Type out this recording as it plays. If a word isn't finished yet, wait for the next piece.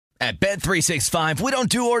At Bet365, we don't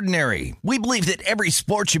do ordinary. We believe that every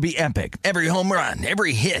sport should be epic. Every home run,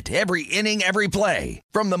 every hit, every inning, every play.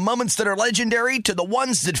 From the moments that are legendary to the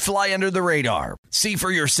ones that fly under the radar. See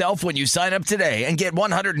for yourself when you sign up today and get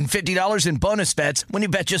 $150 in bonus bets when you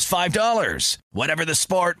bet just $5. Whatever the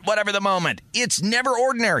sport, whatever the moment, it's never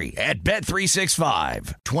ordinary at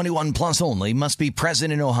Bet365. 21 plus only. Must be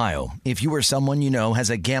present in Ohio. If you or someone you know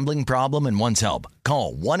has a gambling problem and wants help,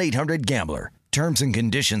 call 1-800-GAMBLER. Terms and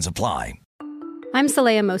conditions apply. I'm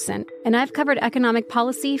Saleha Mohsin, and I've covered economic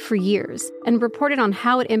policy for years and reported on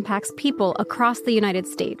how it impacts people across the United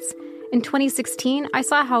States. In 2016, I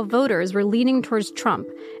saw how voters were leaning towards Trump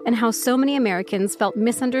and how so many Americans felt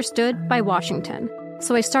misunderstood by Washington.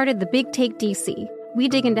 So I started The Big Take DC. We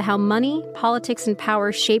dig into how money, politics, and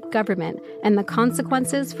power shape government and the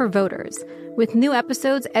consequences for voters. With new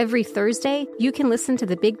episodes every Thursday, you can listen to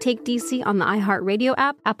The Big Take DC on the iHeartRadio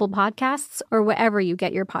app, Apple Podcasts, or wherever you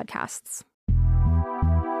get your podcasts.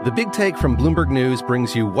 The Big Take from Bloomberg News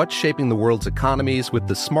brings you what's shaping the world's economies with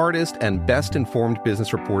the smartest and best-informed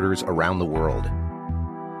business reporters around the world.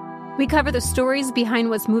 We cover the stories behind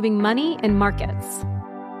what's moving money and markets,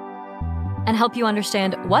 and help you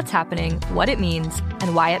understand what's happening, what it means,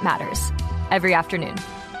 and why it matters every afternoon.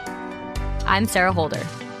 I'm Sarah Holder.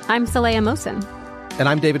 I'm Saleha Mohsin. And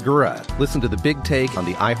I'm David Gura. Listen to The Big Take on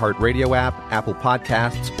the iHeartRadio app, Apple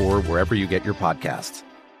Podcasts, or wherever you get your podcasts.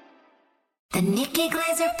 The Nikki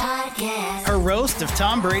Glazer Podcast. Her roast of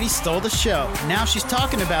Tom Brady stole the show. Now she's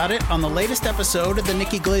talking about it on the latest episode of the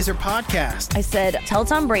Nikki Glazer Podcast. I said, tell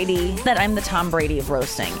Tom Brady that I'm the Tom Brady of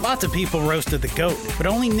roasting. Lots of people roasted the GOAT, but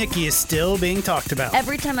only Nikki is still being talked about.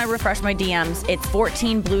 Every time I refresh my DMs, it's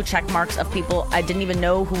 14 blue check marks of people I didn't even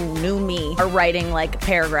know who knew me are writing like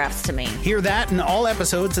paragraphs to me. Hear that in all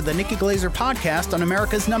episodes of the Nikki Glazer Podcast on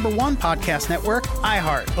America's #1 podcast network,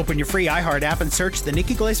 iHeart. Open your free iHeart app and search the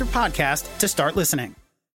Nikki Glazer Podcast to start listening.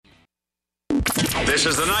 This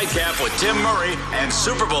is the Nightcap with Tim Murray and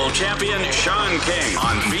Super Bowl champion Sean King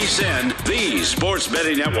on VSiN, the Sports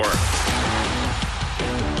Betting Network.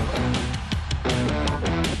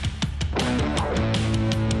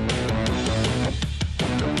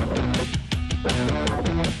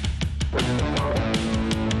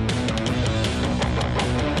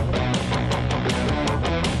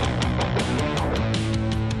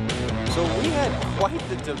 So we had quite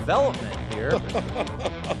the development here.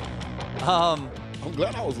 I'm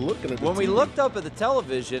glad I was looking at the When we TV. looked up at the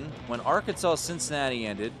television, when Arkansas-Cincinnati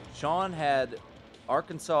ended, Sean had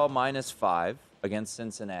Arkansas -5 against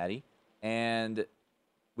Cincinnati. And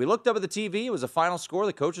we looked up at the TV. It was a final score.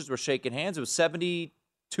 The coaches were shaking hands. It was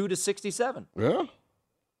 72-67. Yeah.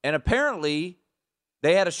 And apparently,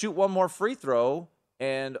 they had to shoot one more free throw,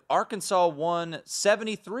 and Arkansas won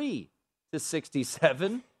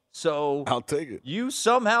 73-67. So I'll take it. You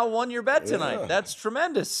somehow won your bet tonight. Yeah. That's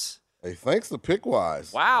tremendous. Hey, thanks to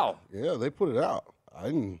Pickwise. Wow. Yeah, they put it out. I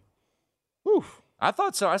didn't. Oof. I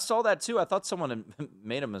thought so. I saw that too. I thought someone had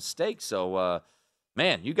made a mistake. So,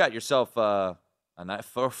 man, you got yourself a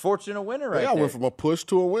fortunate winner right Yeah, I there. went from a push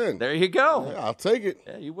to a win. There you go. Yeah, I'll take it.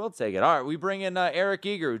 Yeah, you will take it. All right, we bring in Eric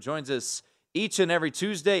Eager, who joins us each and every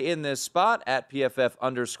Tuesday in this spot at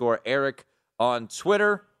PFF_Eric on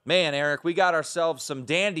Twitter. Man, Eric, we got ourselves some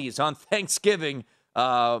dandies on Thanksgiving.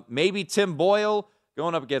 Maybe Tim Boyle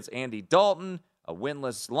going up against Andy Dalton, a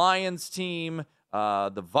winless Lions team.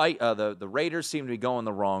 The Raiders seem to be going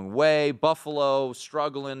the wrong way. Buffalo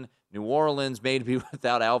struggling. New Orleans maybe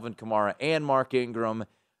without Alvin Kamara and Mark Ingram.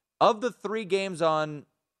 Of the 3 games on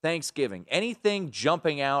Thanksgiving, anything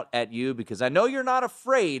jumping out at you? Because I know you're not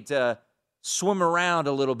afraid to swim around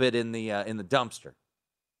a little bit in the dumpster.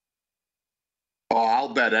 Oh, I'll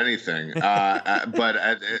bet anything. But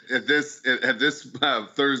at this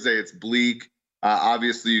Thursday, it's bleak.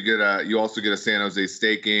 Obviously, you also get a San Jose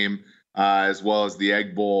State game as well as the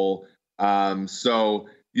Egg Bowl. So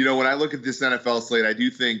when I look at this NFL slate, I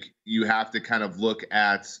do think you have to kind of look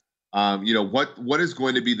at what is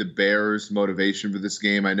going to be the Bears' motivation for this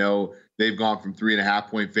game. I know they've gone from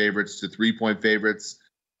 3.5-point favorites to 3-point favorites.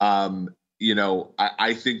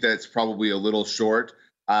 I think that's probably a little short.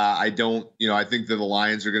 I think that the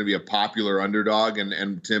Lions are going to be a popular underdog.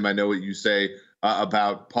 And Tim, I know what you say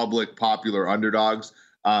about public popular underdogs.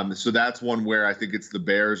 So that's one where I think it's the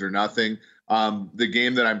Bears or nothing. The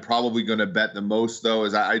game that I'm probably going to bet the most, though,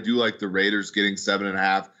 is I do like the Raiders getting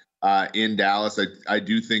 7.5 in Dallas. I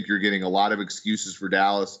do think you're getting a lot of excuses for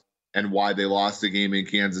Dallas and why they lost the game in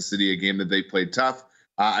Kansas City, a game that they played tough.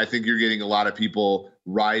 I think you're getting a lot of people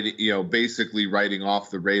basically writing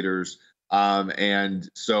off the Raiders. And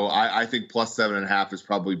so I think plus 7.5 is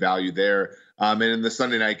probably value there. And in the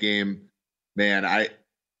Sunday night game, man,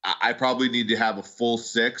 I probably need to have a full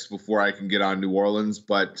 6 before I can get on New Orleans.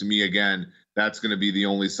 But to me, again, that's going to be the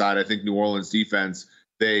only side. I think New Orleans defense,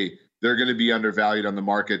 they're going to be undervalued on the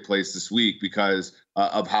marketplace this week because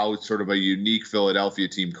of how sort of a unique Philadelphia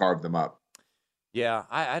team carved them up. Yeah,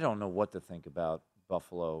 I don't know what to think about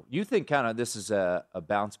Buffalo. You think kind of this is a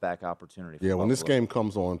bounce back opportunity for When this Buffalo? game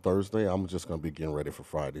comes on Thursday, I'm just going to be getting ready for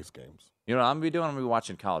Friday's games. You know what I'm going to be doing? I'm going to be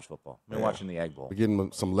watching college football. I'm going to be watching the Egg Bowl. We're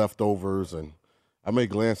getting some leftovers, and I may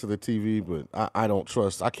glance at the TV, but I don't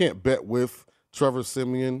trust. I can't bet with Trevor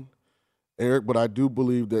Siemian, Eric, but I do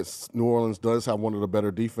believe that New Orleans does have one of the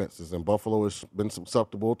better defenses, and Buffalo has been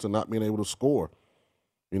susceptible to not being able to score.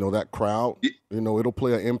 You know, that crowd, it'll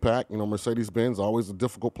play an impact. You know, Mercedes-Benz, always a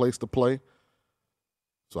difficult place to play.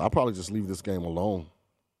 So I'll probably just leave this game alone.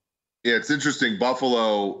 Yeah, it's interesting.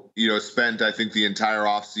 Buffalo, spent, I think, the entire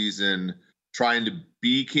offseason trying to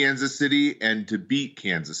be Kansas City and to beat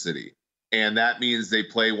Kansas City. And that means they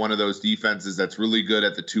play one of those defenses that's really good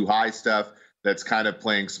at the too high stuff, that's kind of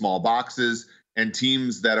playing small boxes, and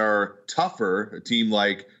teams that are tougher, a team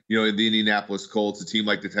like, the Indianapolis Colts, a team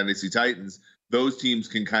like the Tennessee Titans, those teams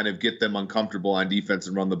can kind of get them uncomfortable on defense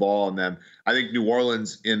and run the ball on them. I think New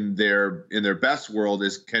Orleans in their best world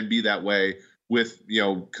can be that way with,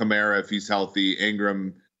 Kamara, if he's healthy,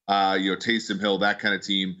 Ingram, Taysom Hill, that kind of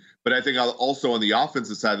team. But I think also on the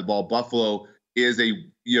offensive side of the ball, Buffalo is a,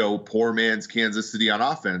 poor man's Kansas City on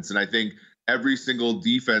offense. And I think every single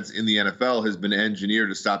defense in the NFL has been engineered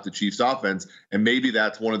to stop the Chiefs offense. And maybe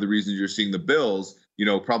that's one of the reasons you're seeing the Bills,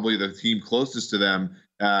 probably the team closest to them,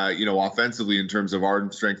 offensively in terms of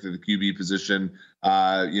arm strength at the QB position,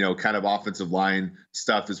 kind of offensive line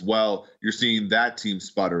stuff as well. You're seeing that team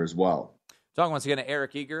sputter as well. Talking once again to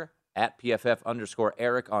Eric Eager at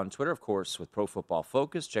PFF_Eric on Twitter, of course, with Pro Football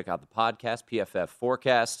Focus. Check out the podcast, PFF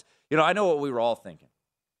Forecast. I know what we were all thinking.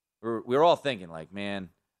 We were all thinking, like, man,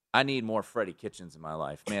 I need more Freddie Kitchens in my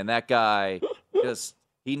life. Man, that guy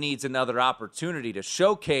he needs another opportunity to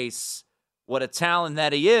showcase what a talent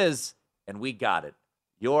that he is, and we got it.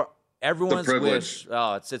 Everyone's wish.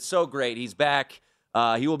 Oh, it's so great. He's back.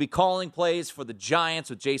 He will be calling plays for the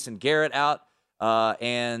Giants with Jason Garrett out.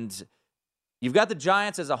 And you've got the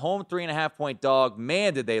Giants as a home 3.5-point dog.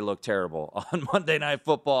 Man, did they look terrible on Monday Night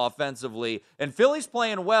Football offensively. And Philly's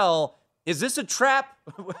playing well. Is this a trap?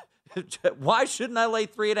 Why shouldn't I lay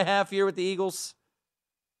 3.5 here with the Eagles?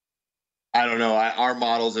 I don't know. Our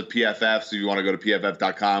models at PFF, so if you want to go to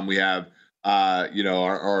PFF.com, we have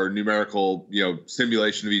our numerical,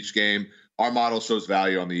 simulation of each game. Our model shows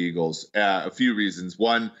value on the Eagles. A few reasons.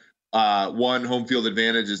 One, home field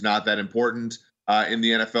advantage is not that important in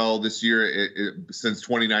the NFL this year. Since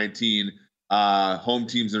 2019, home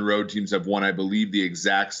teams and road teams have won, I believe, the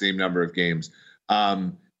exact same number of games.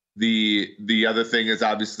 The other thing is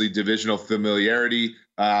obviously divisional familiarity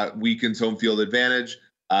weakens home field advantage.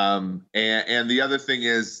 And the other thing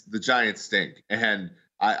is the Giants stink. And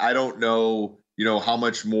I don't know, how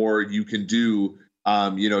much more you can do,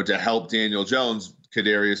 to help Daniel Jones,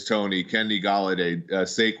 Kadarius Toney, Kenny Golladay,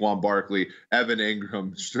 Saquon Barkley, Evan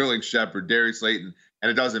Ingram, Sterling Shepard, Darius Slayton,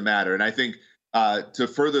 and it doesn't matter. And I think to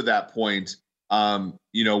further that point, one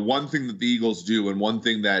thing that the Eagles do and one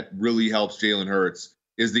thing that really helps Jalen Hurts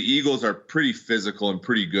is the Eagles are pretty physical and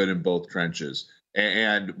pretty good in both trenches.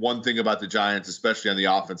 And one thing about the Giants, especially on the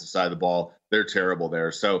offensive side of the ball, they're terrible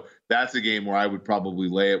there. So that's a game where I would probably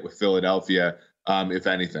lay it with Philadelphia, if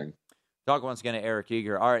anything. Talk once again to Eric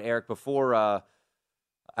Eager. All right, Eric, before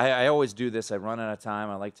I always do this. I run out of time.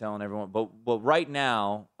 I like telling everyone. But right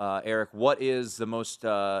now, Eric, what is the most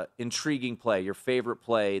intriguing play, your favorite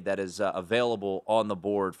play that is available on the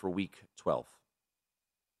board for Week 12?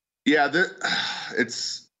 Yeah,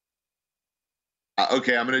 it's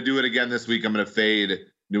okay. I'm going to do it again this week. I'm going to fade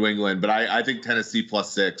New England, but I think Tennessee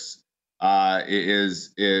 +6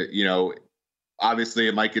 is obviously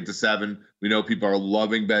it might get to 7. We know people are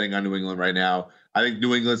loving betting on New England right now. I think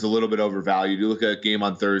New England's a little bit overvalued. You look at a game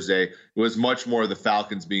on Thursday, it was much more the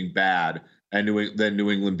Falcons being bad and than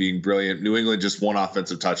New England being brilliant. New England just one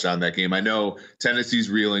offensive touchdown in that game. I know Tennessee's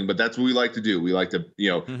reeling, but that's what we like to do. We like to,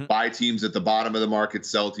 buy teams at the bottom of the market,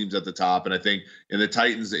 sell teams at the top. And I think in the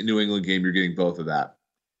Titans New England game, you're getting both of that.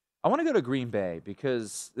 I want to go to Green Bay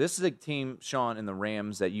because this is a team, Sean, in the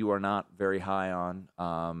Rams that you are not very high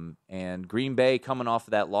on. And Green Bay coming off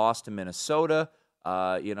of that loss to Minnesota,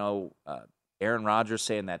 Aaron Rodgers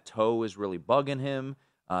saying that toe is really bugging him.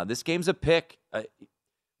 This game's a pick.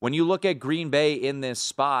 When you look at Green Bay in this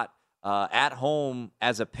spot at home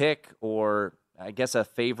as a pick or I guess a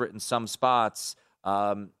favorite in some spots,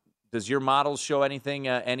 does your models show anything,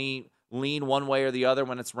 any lean one way or the other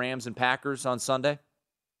when it's Rams and Packers on Sunday?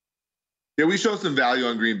 Yeah, we show some value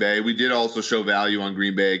on Green Bay. We did also show value on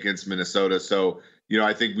Green Bay against Minnesota. So,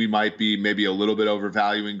 I think we might be maybe a little bit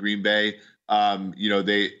overvaluing Green Bay. Player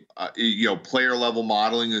level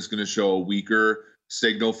modeling is going to show a weaker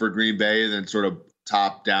signal for Green Bay than sort of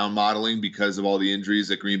top down modeling because of all the injuries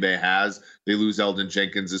that Green Bay has. They lose Eldon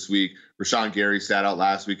Jenkins this week. Rashawn Gary sat out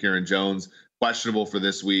last week. Aaron Jones questionable for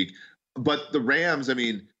this week. But the Rams,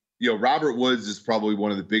 Robert Woods is probably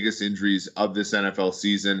one of the biggest injuries of this NFL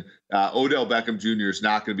season. Odell Beckham Jr. is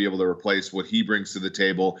not going to be able to replace what he brings to the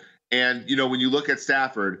table. And, when you look at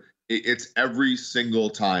Stafford, it's every single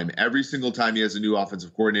time he has a new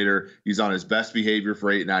offensive coordinator, he's on his best behavior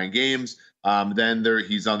for 8-9 games. Then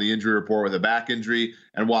he's on the injury report with a back injury.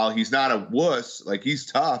 And while he's not a wuss, he's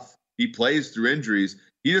tough, he plays through injuries.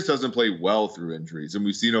 He just doesn't play well through injuries. And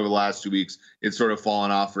we've seen over the last 2 weeks, it's sort of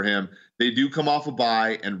fallen off for him. They do come off a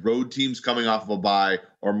bye, and road teams coming off of a bye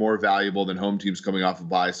are more valuable than home teams coming off a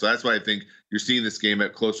bye. So that's why I think you're seeing this game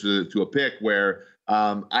at closer to a pick where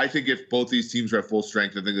I think if both these teams are at full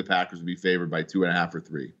strength, I think the Packers would be favored by 2.5 or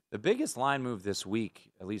 3. The biggest line move this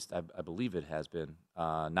week, at least I believe it has been,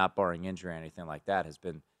 not barring injury or anything like that, has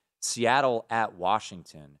been Seattle at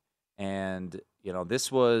Washington. And,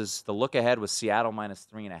 this was the look ahead with Seattle minus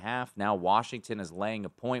 3.5. Now Washington is laying a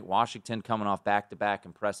point. Washington coming off back-to-back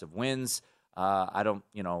impressive wins.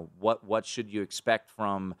 What should you expect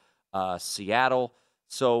from Seattle?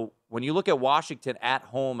 So when you look at Washington at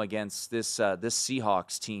home against this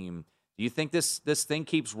Seahawks team, do you think this thing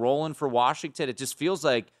keeps rolling for Washington? It just feels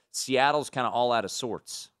like Seattle's kind of all out of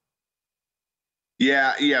sorts.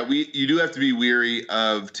 Yeah. You do have to be weary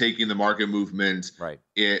of taking the market movement right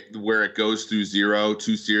where it goes through zero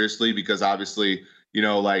too seriously, because obviously,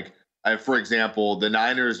 for example, the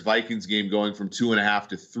Niners-Vikings game going from 2.5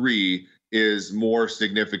 to 3 is more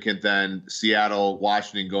significant than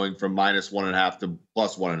Seattle-Washington going from minus 1.5 to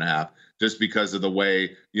plus 1.5, just because of the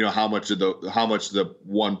way, how much the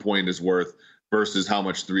 1 point is worth versus how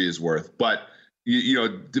much 3 is worth. But,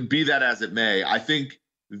 to be that as it may, I think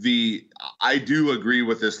I do agree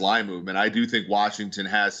with this line movement. I do think Washington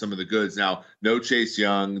has some of the goods. Now, no Chase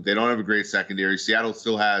Young. They don't have a great secondary. Seattle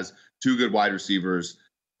still has 2 good wide receivers.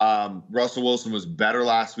 Russell Wilson was better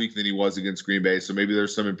last week than he was against Green Bay, so maybe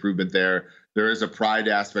there's some improvement there. There is a pride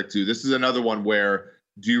aspect too. This is another one where,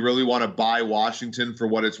 do you really want to buy Washington for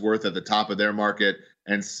what it's worth at the top of their market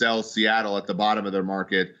and sell Seattle at the bottom of their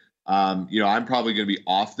market? I'm probably going to be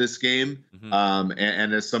off this game. Mm-hmm.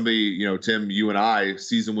 And as somebody, Tim, you and I,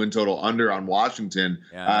 season win total under on Washington,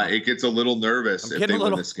 it gets a little nervous if they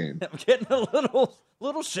win this game. I'm getting a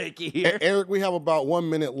little shaky here. Eric, we have about 1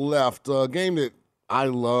 minute left. A game that I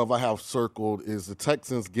have circled is the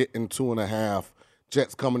Texans getting 2.5.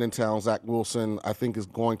 Jets coming in town. Zach Wilson, I think, is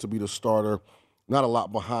going to be the starter. Not a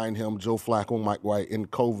lot behind him. Joe Flacco, Mike White in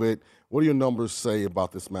COVID. What do your numbers say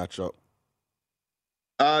about this matchup?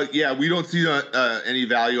 We don't see any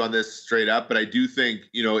value on this straight up, but I do think,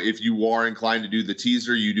 if you are inclined to do the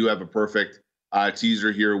teaser, you do have a perfect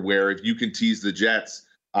teaser here where if you can tease the Jets,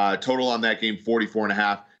 total on that game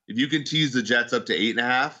 44.5. If you can tease the Jets up to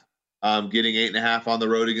 8.5, getting 8.5 on the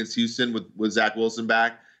road against Houston with Zach Wilson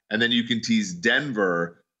back, and then you can tease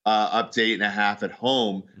Denver up to 8.5 at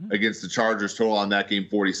home against the Chargers, total on that game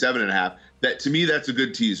 47.5. That, to me, that's a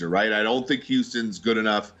good teaser, right? I don't think Houston's good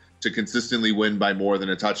enough to consistently win by more than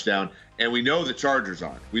a touchdown. And we know the Chargers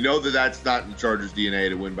aren't. We know that that's not in the Chargers' DNA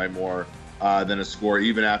to win by more than a score,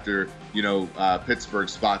 even after, Pittsburgh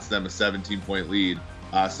spots them a 17-point lead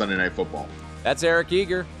Sunday Night Football. That's Eric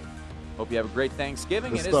Eager. Hope you have a great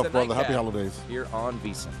Thanksgiving. Good it stuff, is the brother. Nightcap Happy holidays. Here on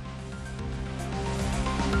VSiN.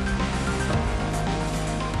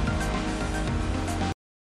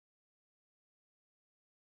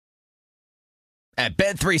 At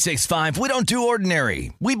Bet365, we don't do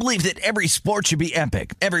ordinary. We believe that every sport should be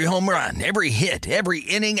epic. Every home run, every hit, every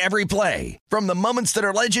inning, every play. From the moments that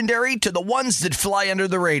are legendary to the ones that fly under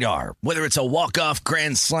the radar. Whether it's a walk-off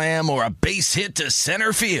grand slam or a base hit to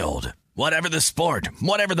center field. Whatever the sport,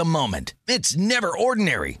 whatever the moment. It's never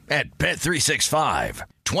ordinary at Bet365.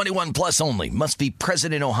 21 plus only. Must be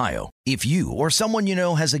present in Ohio. If you or someone you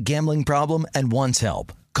know has a gambling problem and wants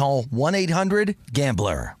help, call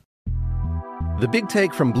 1-800-GAMBLER. The Big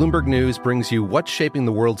Take from Bloomberg News brings you what's shaping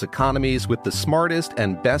the world's economies with the smartest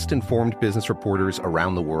and best-informed business reporters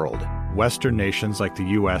around the world. Western nations like the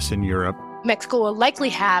U.S. and Europe. Mexico will likely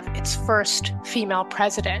have its first female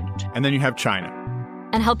president. And then you have China.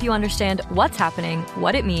 And help you understand what's happening,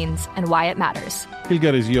 what it means, and why it matters. He'll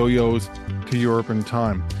get his yo-yos to Europe in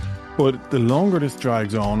time. But the longer this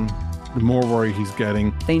drags on, the more worry he's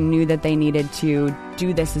getting. They knew that they needed to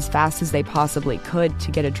do this as fast as they possibly could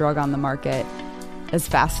to get a drug on the market. as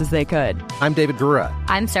fast as they could. I'm David Gura.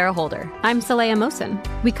 I'm Sarah Holder. I'm Saleha Mohsin.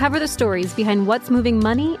 We cover the stories behind what's moving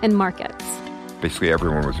money and markets. Basically,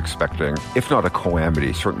 everyone was expecting, if not a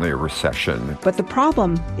calamity, certainly a recession. But the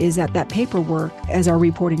problem is that paperwork, as our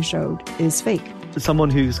reporting showed, is fake. As someone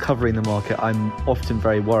who's covering the market, I'm often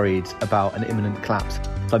very worried about an imminent collapse.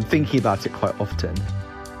 So I'm thinking about it quite often.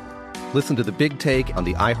 Listen to The Big Take on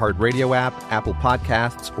the iHeartRadio app, Apple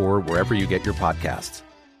Podcasts, or wherever you get your podcasts.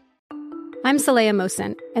 I'm Saleha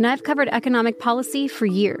Mohsin, and I've covered economic policy for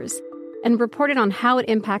years and reported on how it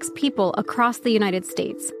impacts people across the United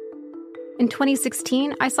States. In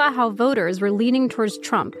 2016, I saw how voters were leaning towards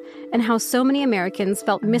Trump and how so many Americans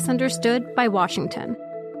felt misunderstood by Washington.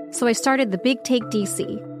 So I started The Big Take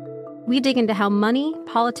DC. We dig into how money,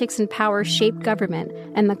 politics, and power shape government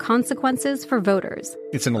and the consequences for voters.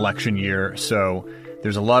 It's an election year, so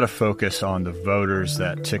there's a lot of focus on the voters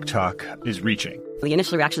that TikTok is reaching. The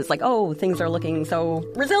initial reaction is like, oh, things are looking so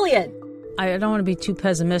resilient. I don't want to be too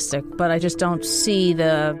pessimistic, but I just don't see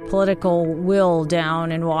the political will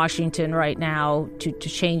down in Washington right now to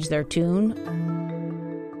change their tune.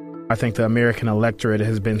 I think the American electorate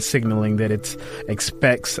has been signaling that it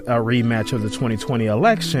expects a rematch of the 2020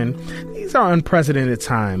 election. These are unprecedented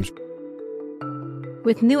times.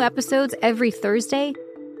 With new episodes every Thursday,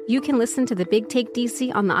 you can listen to The Big Take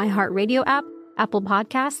DC on the iHeartRadio app, Apple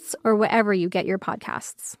Podcasts, or wherever you get your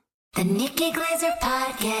podcasts. The Nikki Glaser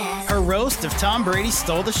Podcast. Her roast of Tom Brady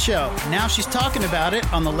stole the show. Now she's talking about it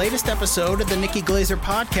on the latest episode of the Nikki Glaser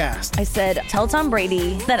Podcast. I said, tell Tom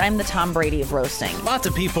Brady that I'm the Tom Brady of roasting. Lots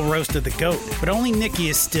of people roasted the GOAT, but only Nikki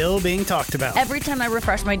is still being talked about. Every time I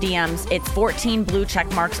refresh my DMs, it's 14 blue check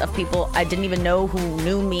marks of people I didn't even know who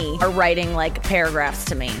knew me are writing like paragraphs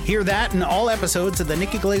to me. Hear that in all episodes of the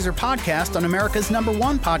Nikki Glaser Podcast on America's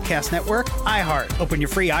 #1 podcast network, iHeart. Open your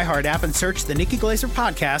free iHeart app and search the Nikki Glaser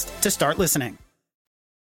Podcast to start listening.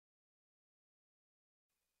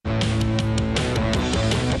 If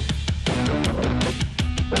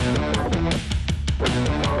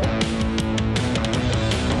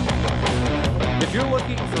you're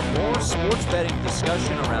looking for more sports betting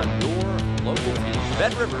discussion around your local team,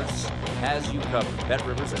 BetRivers has you covered.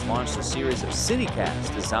 BetRivers has launched a series of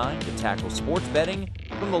CityCasts designed to tackle sports betting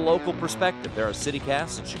from the local perspective. There are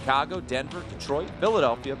CityCasts in Chicago, Denver, Detroit,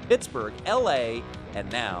 Philadelphia, Pittsburgh, LA, and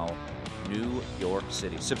now New York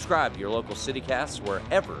City. Subscribe to your local CityCasts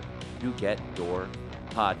wherever you get your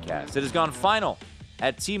podcasts. It has gone final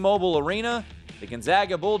at T-Mobile Arena. The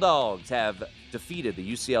Gonzaga Bulldogs have defeated the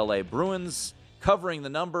UCLA Bruins, covering the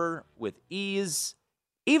number with ease.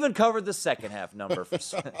 Even covered the second half number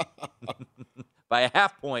by a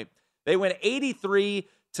half point. They went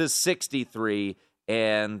 83-63.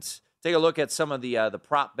 And take a look at some of the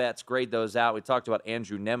prop bets. Grade those out. We talked about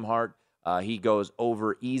Andrew Nembhard. He goes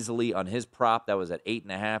over easily on his prop. That was at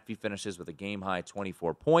 8.5. He finishes with a game-high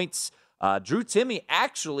 24 points. Drew Timme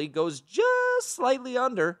actually goes just slightly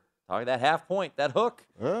under. Talking that half point, that hook.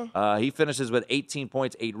 Yeah. He finishes with 18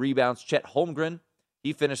 points, 8 rebounds. Chet Holmgren,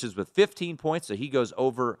 he finishes with 15 points, so he goes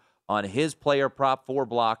over on his player prop, 4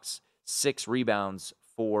 blocks, 6 rebounds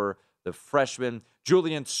for the freshman.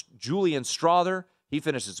 Julian Strawther, he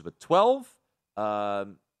finishes with 12.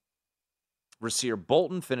 Rasir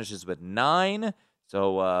Bolton finishes with 9.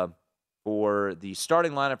 So for the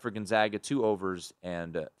starting lineup for Gonzaga, 2 overs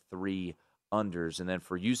and 3 unders. And then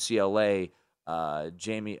for UCLA,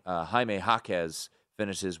 Jaime Jaquez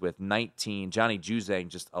finishes with 19. Johnny Juzang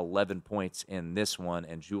just 11 points in this one,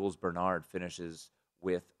 and Jules Bernard finishes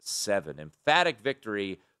with 7. Emphatic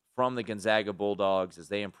victory from the Gonzaga Bulldogs as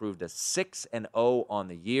they improved to 6-0 on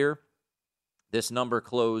the year. This number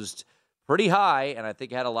closed pretty high, and I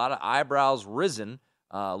think had a lot of eyebrows risen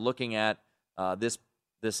looking at this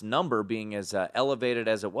number being as elevated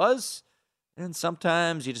as it was. And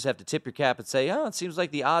sometimes you just have to tip your cap and say, oh, it seems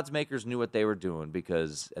like the odds makers knew what they were doing,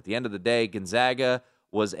 because at the end of the day, Gonzaga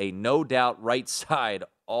was a no-doubt right side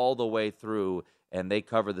all the way through, and they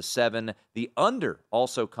cover the 7. The under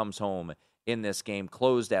also comes home in this game,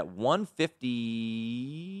 closed at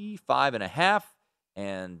 155.5,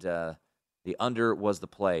 and the under was the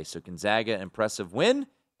play. So Gonzaga, impressive win,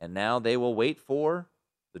 and now they will wait for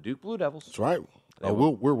the Duke Blue Devils. That's right.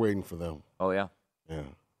 We're waiting for them. Oh, yeah? Yeah.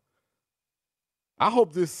 I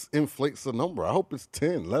hope this inflates the number. I hope it's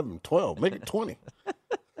 10, 11, 12. Make it 20.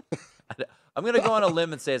 I'm going to go on a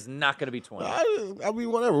limb and say it's not going to be 20. I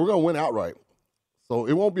mean, whatever. We're going to win outright. So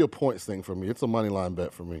it won't be a points thing for me. It's a money line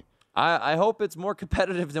bet for me. I hope it's more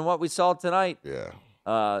competitive than what we saw tonight. Yeah.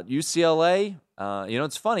 UCLA,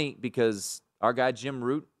 it's funny because our guy Jim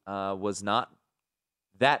Root was not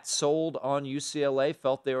that sold on UCLA,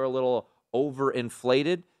 felt they were a little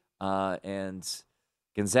overinflated. And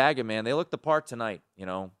Gonzaga, man, they looked the part tonight,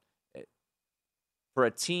 for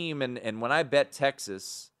a team. And when I bet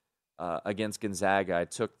Texas against Gonzaga, I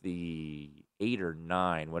took the 8 or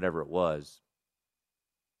 9, whatever it was.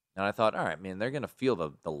 And I thought, all right, man, they're going to feel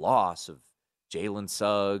the loss of Jalen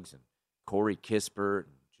Suggs and Corey Kispert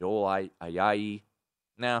and Joel Ayayi.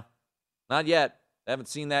 No, not yet. I haven't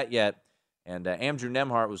seen that yet. And Andrew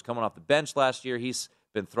Nembhard was coming off the bench last year. He's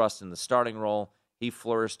been thrust in the starting role. He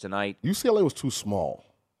flourished tonight. UCLA was too small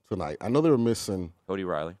tonight. I know they were missing Cody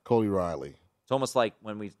Riley. It's almost like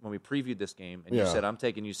when we previewed this game, and you said, I'm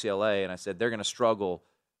taking UCLA, and I said, they're going to struggle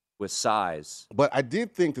with size. But I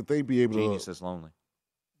did think that they'd be able Genius is lonely.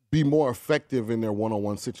 Be more effective in their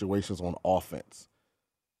one-on-one situations on offense.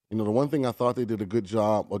 The one thing I thought they did a good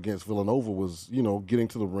job against Villanova was, getting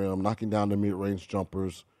to the rim, knocking down the mid-range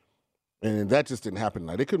jumpers, and that just didn't happen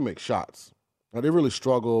tonight. They couldn't make shots. Now, they really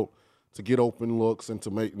struggled to get open looks and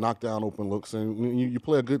to knock down open looks. And you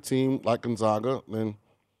play a good team like Gonzaga, then,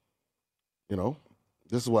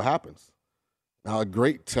 this is what happens. Now, a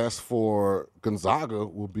great test for Gonzaga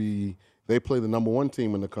will be they play the number 1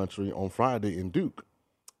 team in the country on Friday in Duke.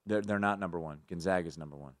 They're not number 1. Gonzaga's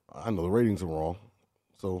number 1. I know the ratings are wrong,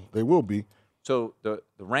 so they will be. So the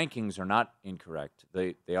rankings are not incorrect.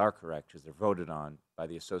 They are correct because they're voted on by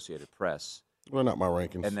the Associated Press. Well, not my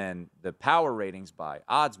rankings. And then the power ratings by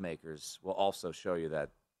odds makers will also show you that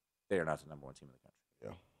they are not the number 1 team in the country.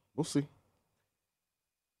 Yeah, we'll see.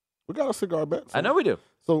 We got a cigar bet. I know we do.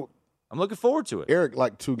 So I'm looking forward to it. Eric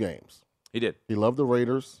liked 2 games. He did. He loved the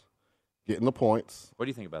Raiders getting the points. What do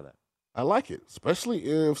you think about that? I like it, especially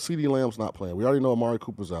if CeeDee Lamb's not playing. We already know Amari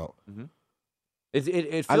Cooper's out. Mm-hmm.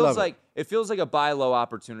 It feels like a buy low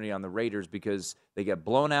opportunity on the Raiders because they get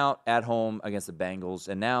blown out at home against the Bengals,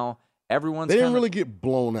 and now everyone's. They didn't really get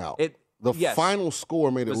blown out. The Yes. final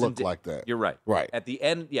score made it look like that. You're right. Right. At the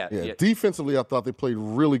end, yeah. Defensively, I thought they played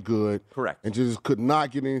really good. Correct. And just could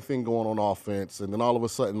not get anything going on offense. And then all of a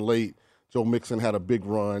sudden, late, Joe Mixon had a big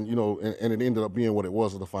run, and it ended up being what it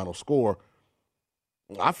was in the final score.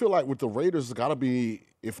 I feel like with the Raiders, it's got to be,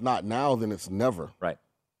 if not now, then it's never. Right.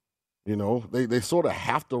 They sort of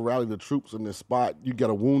have to rally the troops in this spot. You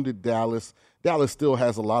got a wounded Dallas. Dallas still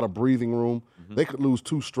has a lot of breathing room. Mm-hmm. They could lose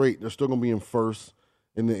 2 straight. They're still going to be in first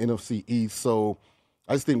in the NFC East. So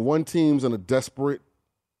I just think one team's in a desperate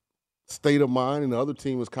state of mind, and the other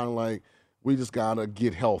team is kind of like, we just got to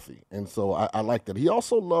get healthy. And so I like that. He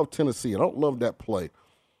also loved Tennessee. I don't love that play.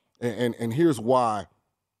 And here's why.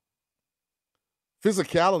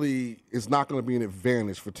 Physicality is not going to be an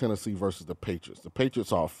advantage for Tennessee versus the Patriots. The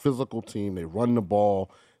Patriots are a physical team. They run the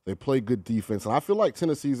ball. They play good defense. And I feel like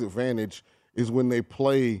Tennessee's advantage is when they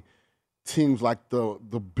play teams like the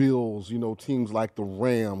Bills, teams like the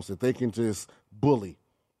Rams, that they can just bully.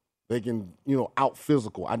 They can, out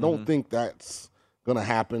physical. I don't think that's going to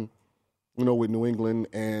happen, with New England.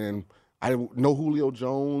 And I know Julio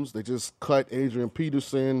Jones. They just cut Adrian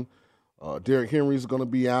Peterson. Derrick Henry's going to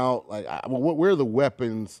be out. Where are the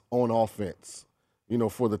weapons on offense,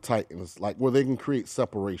 for the Titans, where they can create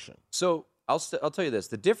separation? So I'll tell you this: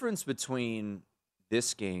 the difference between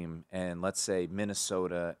this game and, let's say,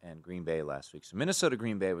 Minnesota and Green Bay last week. So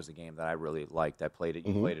Minnesota-Green Bay was a game that I really liked. I played it.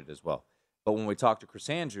 You played it as well. But when we talked to Chris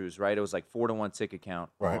Andrews, right, it was like 4-1 ticket count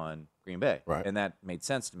on Green Bay, and that made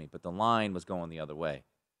sense to me. But the line was going the other way.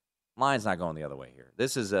 Line's not going the other way here.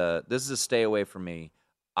 This is a stay away from me.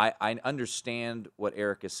 I understand what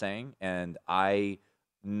Eric is saying, and I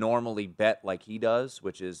normally bet like he does,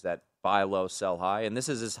 which is that buy low, sell high. And this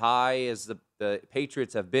is as high as the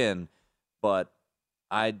Patriots have been, but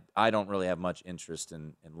I don't really have much interest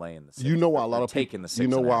in laying the 6. Why a lot of taking the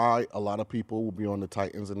 6. Why a lot of people will be on the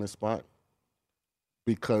Titans in this spot?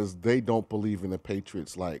 Because they don't believe in the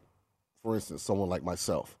Patriots. Like, for instance, someone like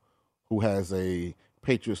myself who has a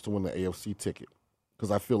Patriots to win the AFC ticket, because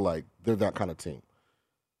I feel like they're that kind of team.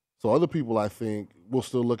 So other people, I think, will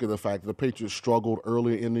still look at the fact that the Patriots struggled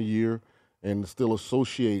earlier in the year and still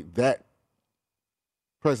associate that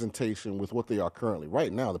presentation with what they are currently.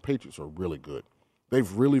 Right now, the Patriots are really good.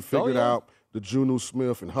 They've really figured out the Juju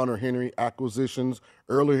Smith and Hunter Henry acquisitions.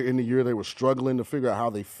 Earlier in the year, they were struggling to figure out how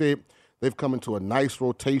they fit. They've come into a nice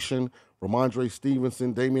rotation. Ramondre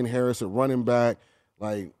Stevenson, Damian Harris at running back.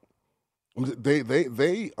 They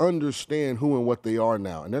understand who and what they are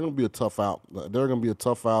now, and they're going to be a tough out. They're going to be a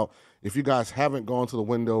tough out. If you guys haven't gone to the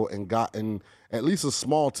window and gotten at least a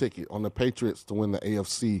small ticket on the Patriots to win the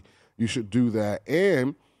AFC, you should do that.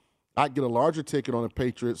 And I'd get a larger ticket on the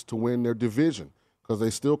Patriots to win their division because they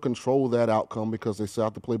still control that outcome because they still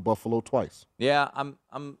have to play Buffalo twice. Yeah,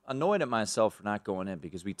 I'm annoyed at myself for not going in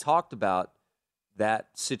because we talked about that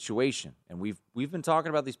situation, and we've been talking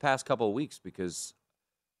about these past couple of weeks because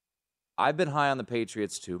I've been high on the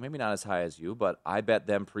Patriots too. Maybe not as high as you, but I bet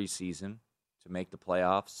them preseason to make the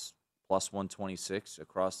playoffs plus 126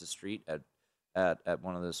 across the street at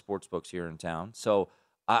one of the sports books here in town. So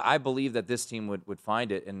I believe that this team would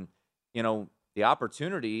find it. And, the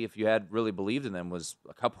opportunity, if you had really believed in them, was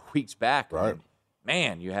a couple weeks back. Right. And,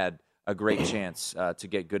 man, you had a great chance to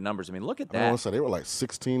get good numbers. I mean, look at that. I want to say they were like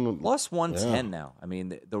 16. Plus 110 now. I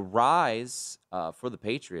mean, the rise for the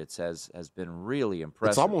Patriots has been really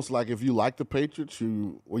impressive. It's almost like if you like the Patriots,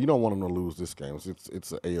 you don't want them to lose this game.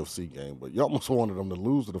 It's an AFC game, but you almost wanted them to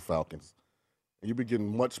lose to the Falcons. And you'd be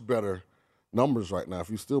getting much better numbers right now if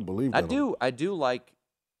you still believe in them. I do like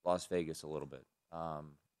Las Vegas a little bit.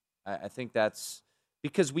 I think that's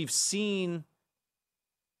because we've seen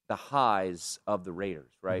the highs of the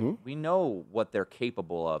Raiders, right? Mm-hmm. We know what they're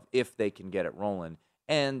capable of if they can get it rolling.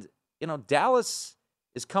 And, Dallas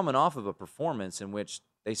is coming off of a performance in which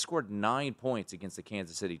they scored 9 points against the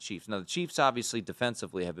Kansas City Chiefs. Now, the Chiefs obviously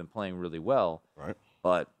defensively have been playing really well. Right.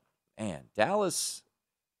 But, man, Dallas,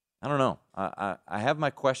 I don't know. I have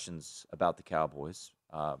my questions about the Cowboys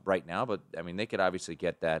right now, but, I mean, they could obviously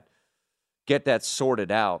get that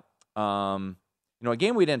sorted out. A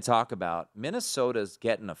game we didn't talk about, Minnesota's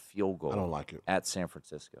getting a field goal. I don't like it. At San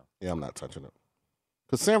Francisco. Yeah, I'm not touching it.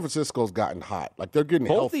 Because San Francisco's gotten hot. Like, they're getting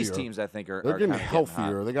Both healthier. These teams, I think, are getting kinda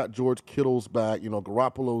healthier. hot. They got George Kittle's back.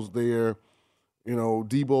 Garoppolo's there.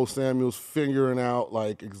 Deebo Samuel's figuring out,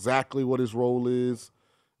 like, exactly what his role is.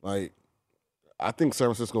 Like, I think San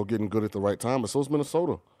Francisco getting good at the right time, but so is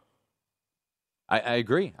Minnesota. I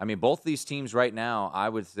agree. I mean, both these teams right now, I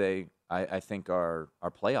would say, I think are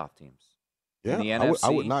playoff teams. Yeah, in the NFC, I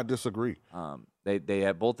would not disagree.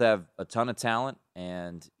 They both have a ton of talent,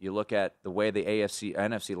 and you look at the way the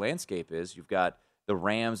NFC landscape is. You've got the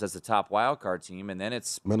Rams as the top wild card team, and then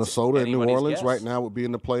it's Minnesota and New Orleans guess. right now would be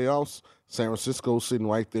in the playoffs. San Francisco's sitting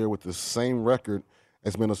right there with the same record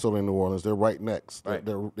as Minnesota and New Orleans. They're right next. Right.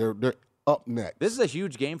 They're up next. This is a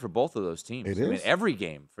huge game for both of those teams. It I mean, is. every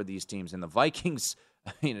game for these teams. And the Vikings,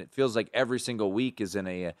 I mean, it feels like every single week is in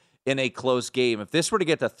a close game. If this were to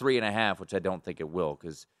get to 3.5, which I don't think it will,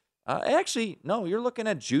 because actually, no, you're looking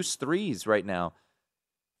at juice threes right now.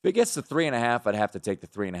 If it gets to 3.5, I'd have to take the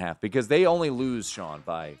 3.5 because they only lose, Sean,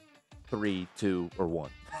 by 3, 2, or 1.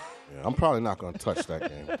 Yeah, I'm probably not going to touch that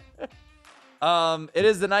game. It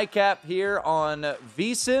is the nightcap here on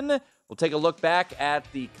VSiN. We'll take a look back at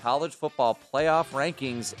the college football playoff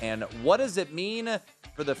rankings and what does it mean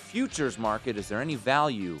for the futures market? Is there any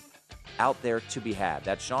value out there to be had?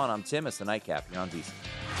 That's Sean. I'm Tim. It's the nightcap here on VSiN.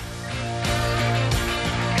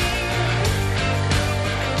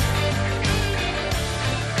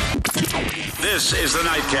 This is the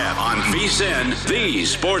nightcap on VSiN, the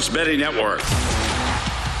Sports Betting Network.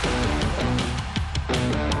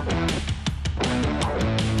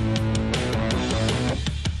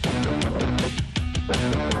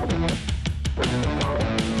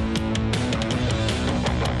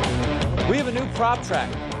 We have a new prop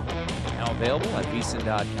tracker now available at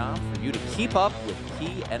VSiN.com for you to keep up with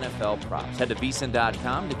key NFL props. Head to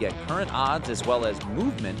VSiN.com to get current odds as well as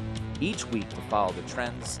movement each week to follow the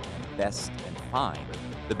trends best and find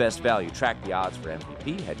the best value. Track the odds for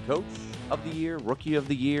MVP, head coach of the year, rookie of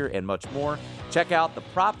the year, and much more. Check out the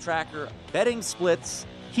prop tracker, betting splits,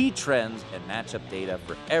 key trends, and matchup data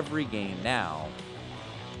for every game now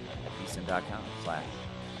at VSiN.com/NFL.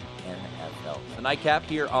 The nightcap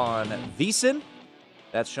here on VSiN.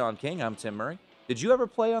 That's Sean King. I'm Tim Murray. Did you ever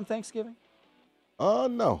play on Thanksgiving?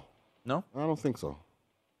 No. No? I don't think so.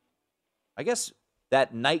 I guess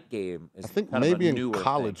that night game is I think kind maybe of a in newer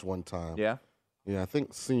college thing. one time. Yeah? Yeah, I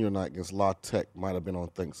think senior night against La Tech might have been on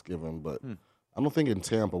Thanksgiving, but I don't think in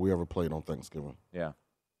Tampa we ever played on Thanksgiving. Yeah.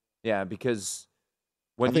 Yeah, because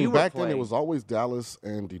when I think you were back playing, then it was always Dallas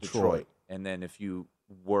and Detroit. And then if you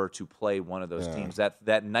were to play one of those teams,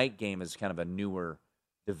 that night game is kind of a newer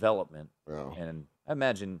development. Yeah. And I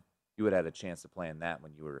imagine you would have had a chance to play in that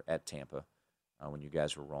when you were at Tampa, when you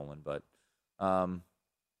guys were rolling. But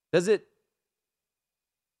does it –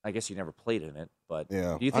 I guess you never played in it, but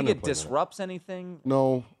Yeah, do you I think never it played in it. disrupts anything?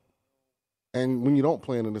 No. And when you don't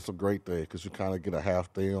play in it, it's a great day because you kind of get a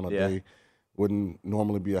half day on a Yeah. day. Wouldn't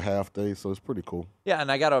normally be a half day, so it's pretty cool. Yeah,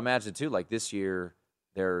 and I got to imagine, too, like this year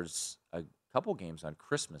there's a couple games on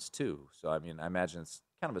Christmas, too. So, I mean, I imagine it's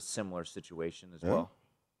kind of a similar situation as well.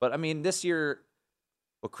 But, I mean, this year,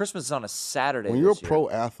 well, Christmas is on a Saturday When you're a this year. pro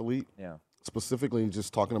athlete, Yeah. specifically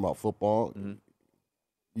just talking about football,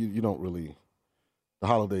 you don't really – the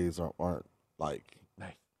holidays aren't like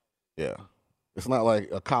Right. Yeah. It's not like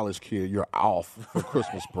a college kid, you're off for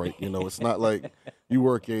Christmas break. You know, it's not like you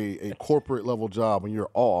work a corporate level job and you're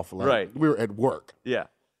off. Like, Right. We're at work. Yeah.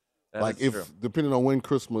 Depending on when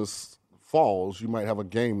Christmas falls, you might have a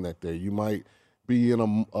game that day. You might be in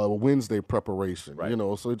a Wednesday preparation. Right. You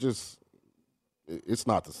know, so it's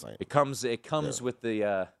not the same. It comes with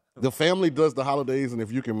the the family does the holidays, and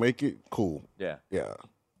if you can make it, cool. Yeah. Yeah.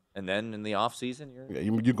 And then in the off season,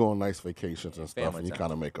 you go on nice vacations and stuff, Family and you time.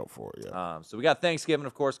 kind of make up for it. Yeah. So we got Thanksgiving,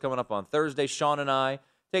 of course, coming up on Thursday. Sean and I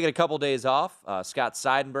taking a couple days off. Scott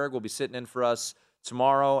Seidenberg will be sitting in for us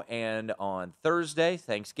tomorrow and on Thursday,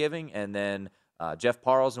 Thanksgiving, and then Jeff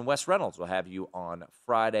Parles and Wes Reynolds will have you on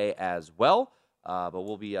Friday as well. But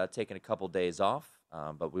we'll be taking a couple days off.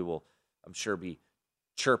 But we will, I'm sure, be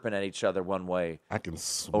chirping at each other one way I can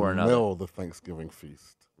or another. smell the Thanksgiving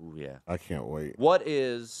feast. Ooh, yeah. I can't wait. What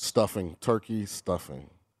is stuffing? Turkey stuffing.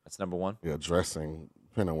 That's number one. Yeah, dressing,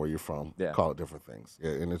 depending on where you're from. Yeah. Call it different things.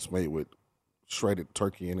 Yeah, and it's made with shredded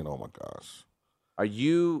turkey in it. Oh my gosh. Are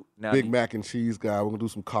you now big mac and cheese guy? We're gonna do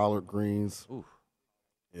some collard greens. Ooh.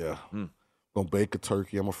 Yeah. Gonna bake a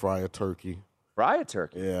turkey. I'm gonna fry a turkey. Fry a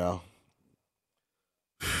turkey? Yeah.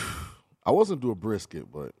 I wasn't do a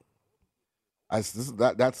brisket, but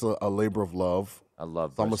that's a labor of love. I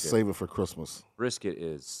love so I'm gonna brisket. save it for Christmas. Brisket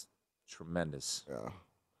is tremendous. Yeah.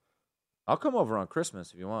 I'll come over on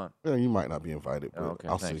Christmas if you want. Yeah, you might not be invited, but okay,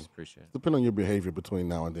 I'll thanks. see. Appreciate it. Depending on your behavior between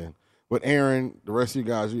now and then. But Aaron, the rest of you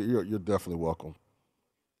guys, you're definitely welcome.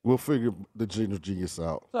 We'll figure the genius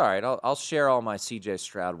out. It's all right. I'll share all my C.J.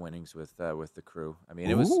 Stroud winnings with the crew. I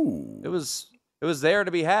mean, it was there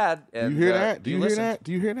to be had. And, you hear that? Do you hear listened. that?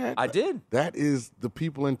 Do you hear that? I did. That is the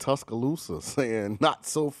people in Tuscaloosa saying, "Not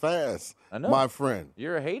so fast, I know. my friend."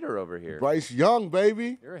 You're a hater over here. Bryce Young,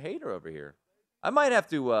 baby. You're a hater over here. I might have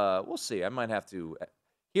to. We'll see. I might have to.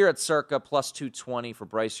 Here at Circa, plus 220 for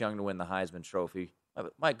Bryce Young to win the Heisman Trophy. I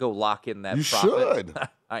might go lock in that You profit. should.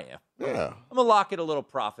 I am. Yeah. I'm going to lock it a little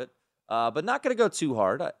profit, but not going to go too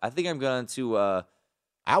hard. I think I'm going to.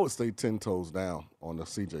 I would stay 10 toes down on the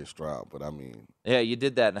C.J. Stroud, but I mean. Yeah, you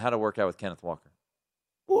did that, and how'd it work out with Kenneth Walker?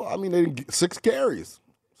 Well, I mean, they didn't get 6 carries.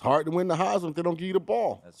 It's hard to win the Heisman if they don't give you the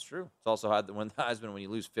ball. That's true. It's also hard to win the Heisman when you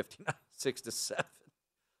lose 59-6-7.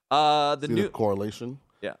 See the correlation?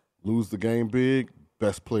 Yeah. Lose the game big,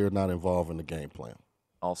 best player not involved in the game plan.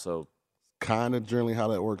 Also, kind of generally how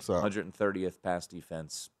that works out. 130th pass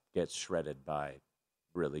defense gets shredded by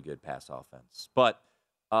really good pass offense. But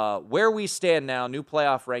where we stand now, new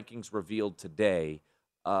playoff rankings revealed today.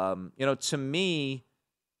 To me,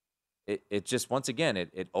 it just once again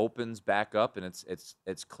it opens back up, and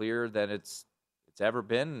it's clear that it's ever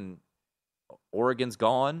been. And Oregon's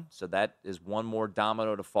gone, so that is one more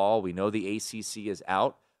domino to fall. We know the ACC is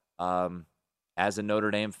out. As a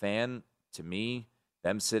Notre Dame fan, to me,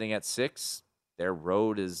 them sitting at 6, their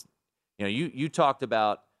road is, you talked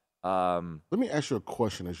about. Let me ask you a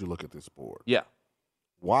question as you look at this board. Yeah.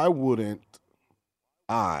 Why wouldn't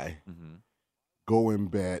I go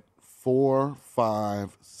and bet 4,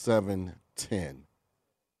 5, 7, 10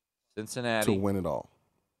 Cincinnati to win it all?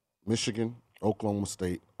 Michigan, Oklahoma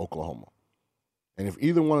State, Oklahoma. And if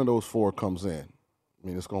either one of those 4 comes in, I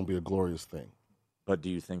mean, it's going to be a glorious thing. But do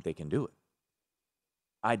you think they can do it?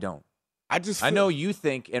 I don't. I know you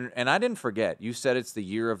think, and I didn't forget. You said it's the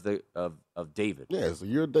year of David. Yeah, it's the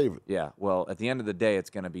year of David. Yeah. Well, at the end of the day, it's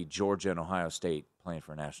going to be Georgia and Ohio State playing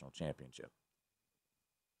for a national championship.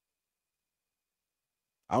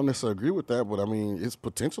 I don't necessarily agree with that, but I mean, it's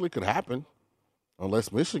potentially could happen,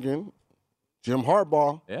 unless Michigan, Jim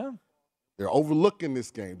Harbaugh. Yeah. They're overlooking this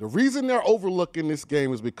game. The reason they're overlooking this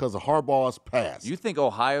game is because of Harbaugh's past. You think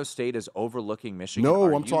Ohio State is overlooking Michigan?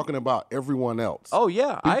 No, I'm talking about everyone else. Oh,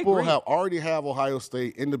 yeah, I agree. People already have Ohio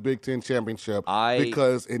State in the Big Ten championship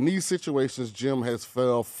because in these situations, Jim has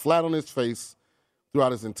fell flat on his face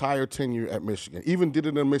throughout his entire tenure at Michigan. Even did it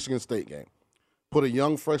in the Michigan State game. Put a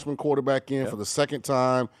young freshman quarterback in for the second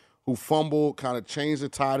time who fumbled, kind of changed the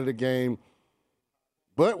tide of the game.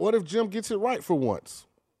 But what if Jim gets it right for once?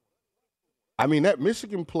 I mean, that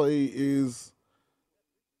Michigan play is,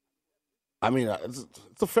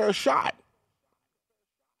 it's a fair shot.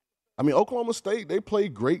 I mean, Oklahoma State, they play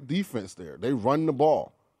great defense there. They run the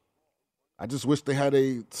ball. I just wish they had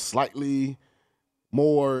a slightly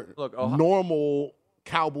more normal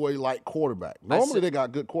Cowboy-like quarterback. Normally, they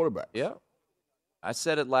got good quarterbacks. Yeah. I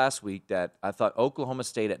said it last week that I thought Oklahoma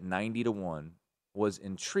State at 90-1 was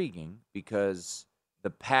intriguing because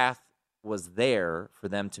the path was there for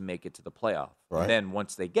them to make it to the playoff. Right. And then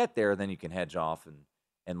once they get there, then you can hedge off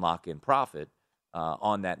and lock in profit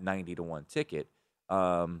on that 90-1 ticket.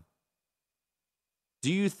 Do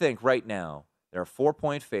you think right now they're a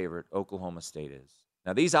 4-point favorite, Oklahoma State is?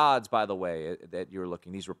 Now, these odds, by the way, that you're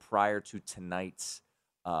looking, these were prior to tonight's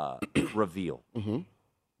reveal. Mm-hmm.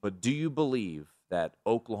 But do you believe that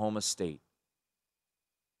Oklahoma State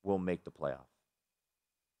will make the playoff.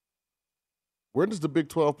 Where does the Big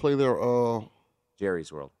 12 play their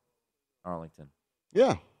Jerry's World, Arlington.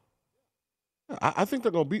 Yeah. I think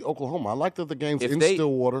they're going to beat Oklahoma. I like that the game's in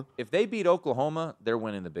Stillwater. If they beat Oklahoma, they're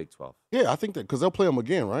winning the Big 12. Yeah, I think that because they'll play them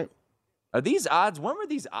again, right? Are these odds? When were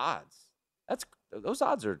these odds? Those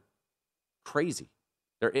odds are crazy.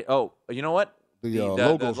 You know what? The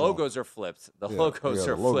logos are flipped. The logos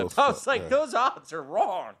are flipped. I was like, those odds are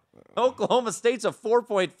wrong. Oklahoma State's a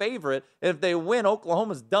 4-point favorite. If they win,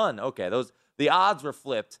 Oklahoma's done. Okay, the odds were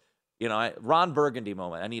flipped. You know, Ron Burgundy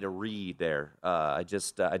moment. I need a read there. I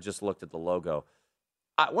just looked at the logo.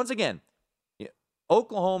 Once again,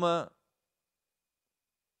 Oklahoma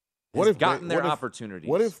has gotten their opportunities.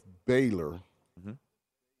 What if Baylor? Mm-hmm.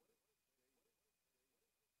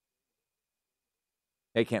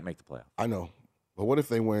 They can't make the playoff. I know. But what if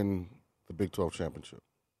they win the Big 12 championship?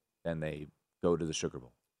 Then they go to the Sugar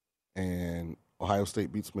Bowl. And Ohio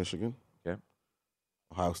State beats Michigan. Okay.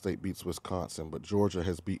 Ohio State beats Wisconsin, but Georgia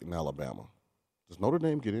has beaten Alabama. Does Notre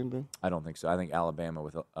Dame get in then? I don't think so. I think Alabama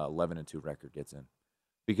with a 11-2 record gets in.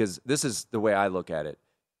 Because this is the way I look at it.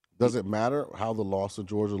 Does it matter how the loss of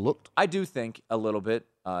Georgia looked? I do think a little bit.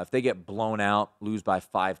 If they get blown out, lose by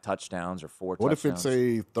 5 touchdowns or 4 touchdowns. What if it's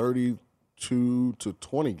a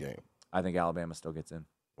 32-20 game? I think Alabama still gets in.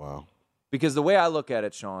 Wow. Because the way I look at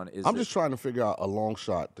it, Sean, is I'm just trying to figure out a long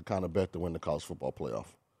shot to kind of bet to win the college football playoff.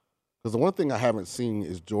 Because the one thing I haven't seen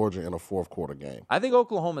is Georgia in a fourth quarter game. I think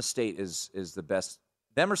Oklahoma State is the best.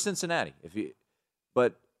 Them or Cincinnati.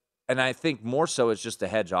 And I think more so it's just a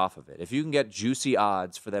hedge off of it. If you can get juicy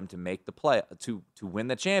odds for them to make the play to win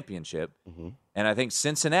the championship, and I think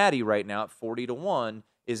Cincinnati right now at 40-1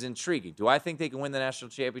 is intriguing. Do I think they can win the national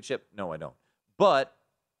championship? No, I don't. But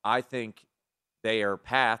I think their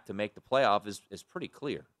path to make the playoff is pretty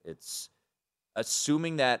clear. It's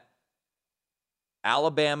assuming that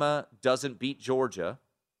Alabama doesn't beat Georgia,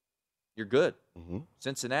 you're good.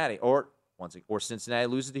 Cincinnati, or Cincinnati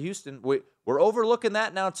loses to Houston. We're overlooking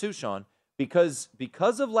that now too, Sean, because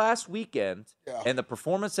of last weekend and the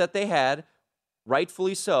performance that they had,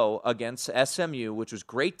 rightfully so, against SMU, which was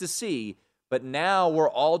great to see. But now we're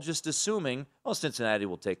all just assuming, Cincinnati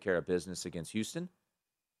will take care of business against Houston.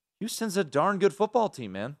 Houston's a darn good football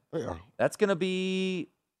team, man. Yeah. That's going to be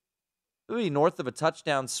north of a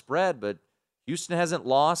touchdown spread, but Houston hasn't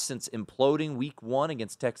lost since imploding week 1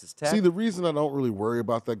 against Texas Tech. See, the reason I don't really worry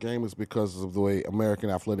about that game is because of the way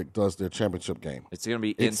American Athletic does their championship game. It's going to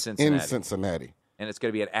be in Cincinnati. In Cincinnati. And it's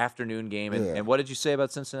going to be an afternoon game. And what did you say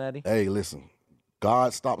about Cincinnati? Hey, listen,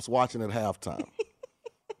 God stops watching at halftime.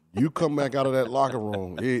 You come back out of that locker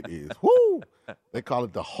room, it is, whoo! They call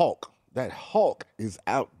it the Hulk. That Hulk is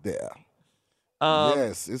out there.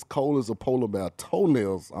 Yes, it's cold as a polar bear.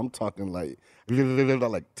 Toenails, I'm talking like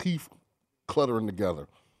teeth cluttering together.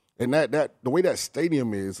 And that the way that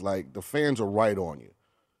stadium is, like, the fans are right on you.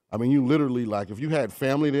 I mean, you literally, like, if you had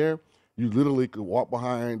family there, you literally could walk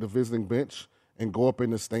behind the visiting bench and go up in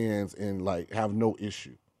the stands and, like, have no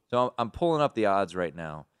issue. So I'm pulling up the odds right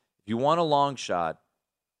now. If you want a long shot,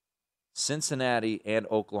 Cincinnati and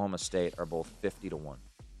Oklahoma State are both 50-1 to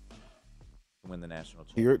win the national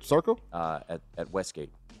championship. Here at Circle? At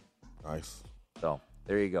Westgate. Nice. So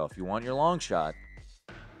there you go. If you want your long shot,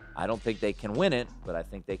 I don't think they can win it, but I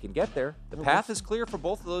think they can get there. The path is clear for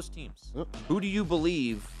both of those teams. Yep. Who do you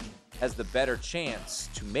believe has the better chance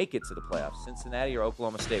to make it to the playoffs, Cincinnati or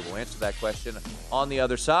Oklahoma State? We'll answer that question on the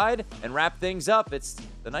other side and wrap things up. It's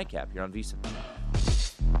the Nightcap here on VSiN.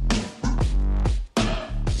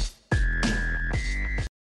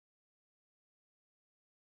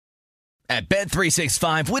 At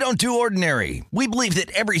Bet365, we don't do ordinary. We believe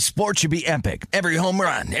that every sport should be epic. Every home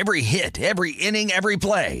run, every hit, every inning, every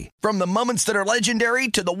play. From the moments that are legendary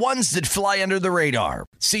to the ones that fly under the radar.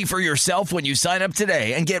 See for yourself when you sign up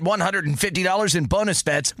today and get $150 in bonus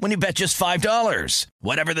bets when you bet just $5.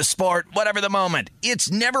 Whatever the sport, whatever the moment, it's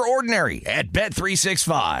never ordinary at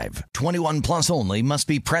Bet365. 21 plus only. Must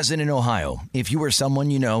be present in Ohio. If you or someone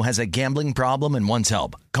you know has a gambling problem and wants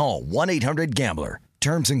help, call 1-800-GAMBLER.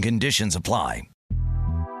 Terms and conditions apply.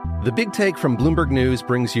 The Big Take from Bloomberg News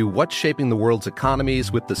brings you what's shaping the world's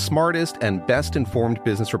economies with the smartest and best-informed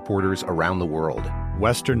business reporters around the world.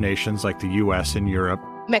 Western nations like the U.S. and Europe.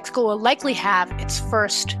 Mexico will likely have its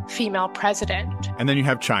first female president. And then you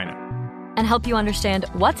have China. And help you understand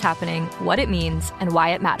what's happening, what it means, and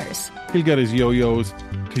why it matters. He'll get his yo-yos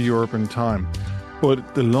to Europe in time.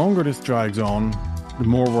 But the longer this drags on, the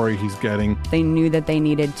more worry he's getting. They knew that they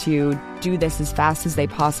needed to do this as fast as they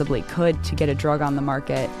possibly could to get a drug on the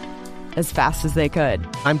market. as fast as they could.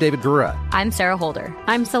 I'm David Gura. I'm Sarah Holder.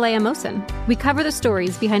 I'm Saleha Mohsin. We cover the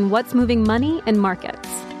stories behind what's moving money and markets.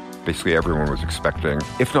 Basically, everyone was expecting,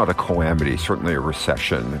 if not a calamity, certainly a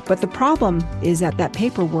recession. But the problem is that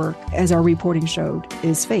paperwork, as our reporting showed,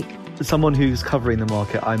 is fake. As someone who's covering the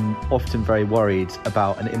market, I'm often very worried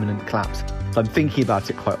about an imminent collapse. So I'm thinking about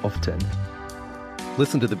it quite often.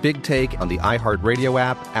 Listen to The Big Take on the iHeartRadio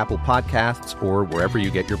app, Apple Podcasts, or wherever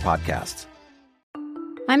you get your podcasts.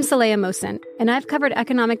 I'm Saleha Mohsin, and I've covered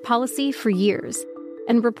economic policy for years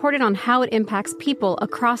and reported on how it impacts people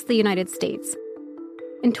across the United States.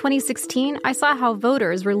 In 2016, I saw how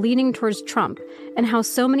voters were leaning towards Trump and how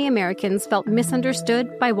so many Americans felt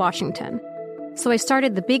misunderstood by Washington. So I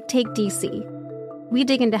started The Big Take DC. We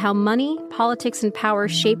dig into how money, politics, and power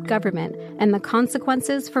shape government and the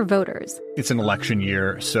consequences for voters. It's an election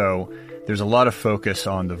year, so there's a lot of focus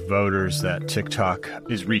on the voters that TikTok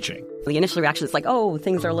is reaching. The initial reaction is like, oh,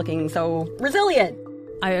 things are looking so resilient.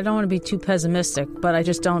 I don't want to be too pessimistic, but I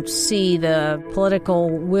just don't see the political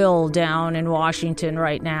will down in Washington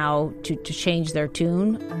right now to change their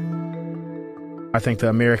tune. I think the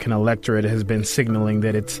American electorate has been signaling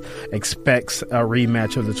that it expects a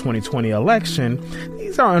rematch of the 2020 election.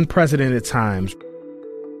 These are unprecedented times.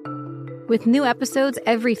 With new episodes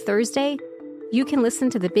every Thursday, you can listen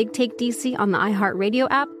to The Big Take DC on the iHeartRadio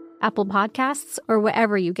app, Apple Podcasts, or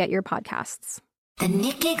wherever you get your podcasts. The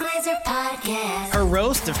Nikki Glaser Podcast. Her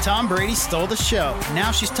roast of Tom Brady stole the show.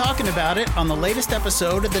 Now she's talking about it on the latest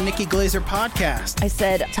episode of the Nikki Glaser Podcast. I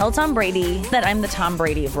said, tell Tom Brady that I'm the Tom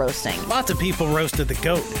Brady of roasting. Lots of people roasted the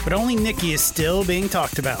GOAT, but only Nikki is still being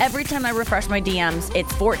talked about. Every time I refresh my DMs,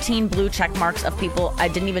 it's 14 blue check marks of people I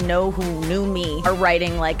didn't even know who knew me are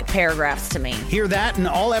writing like paragraphs to me. Hear that in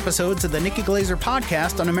all episodes of the Nikki Glaser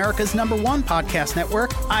Podcast on America's #1 podcast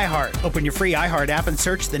network, iHeart. Open your free iHeart app and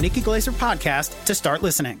search the Nikki Glaser Podcast to start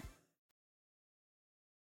listening.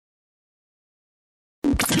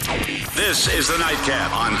 This is the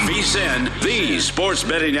Nightcap on VSiN, the Sports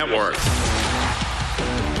Betting Network.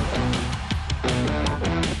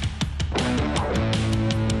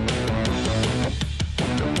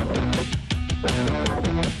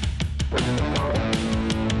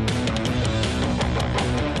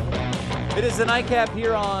 It is the Nightcap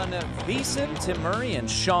here on VSiN. Tim Murray and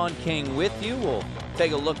Sean King with you. We'll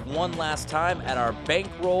take a look one last time at our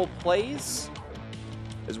bankroll plays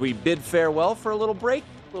as we bid farewell for a little break,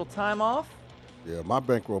 a little time off. Yeah, my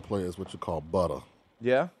bankroll play is what you call butter.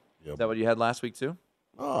 Yeah? Yep. Is that what you had last week too?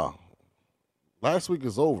 Last week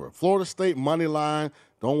is over. Florida State money line.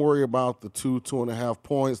 Don't worry about the 2.5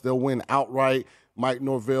 points. They'll win outright. Mike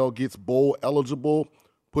Norvell gets bowl eligible,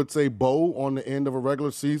 puts a bow on the end of a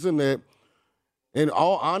regular season that, in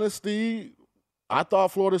all honesty, I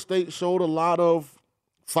thought Florida State showed a lot of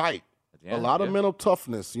fight, a lot of mental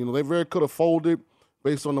toughness. You know, they very could have folded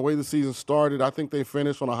based on the way the season started. I think they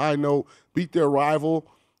finished on a high note, beat their rival,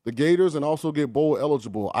 the Gators, and also get bowl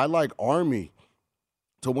eligible. I like Army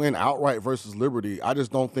to win outright versus Liberty. I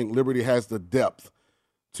just don't think Liberty has the depth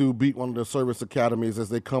to beat one of the service academies as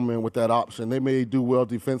they come in with that option. They may do well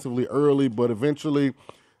defensively early, but eventually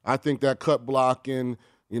I think that cut blocking,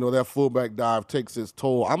 you know, that fullback dive takes its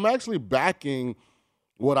toll. I'm actually backing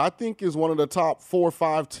what I think is one of the top 4 or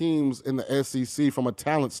 5 teams in the SEC from a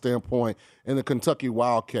talent standpoint in the Kentucky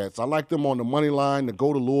Wildcats. I like them on the money line to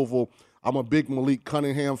go to Louisville. I'm a big Malik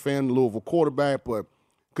Cunningham fan, the Louisville quarterback, but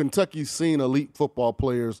Kentucky's seen elite football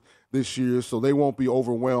players this year, so they won't be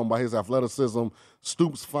overwhelmed by his athleticism.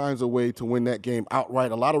 Stoops finds a way to win that game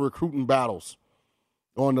outright. A lot of recruiting battles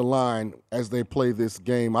on the line as they play this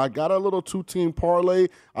game. I got a little 2-team parlay.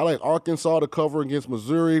 I like Arkansas to cover against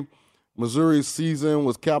Missouri. Missouri's season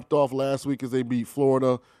was capped off last week as they beat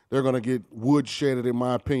Florida. They're going to get woodshedded, in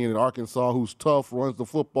my opinion, at Arkansas, who's tough, runs the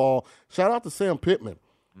football. Shout out to Sam Pittman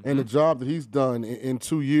and the job that he's done in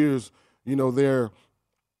 2 years, you know, there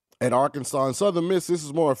at Arkansas. And Southern Miss, this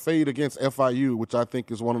is more a fade against FIU, which I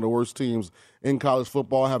think is one of the worst teams in college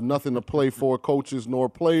football. I have nothing to play for, coaches nor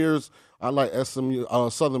players. I like SMU,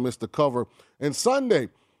 Southern Miss to cover. And Sunday,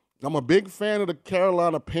 I'm a big fan of the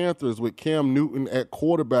Carolina Panthers with Cam Newton at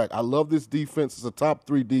quarterback. I love this defense. It's a top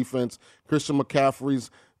 3 defense. Christian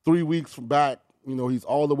McCaffrey's 3 weeks back. You know, he's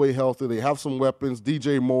all the way healthy. They have some weapons.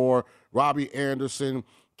 DJ Moore, Robbie Anderson.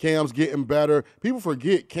 Cam's getting better. People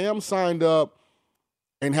forget Cam signed up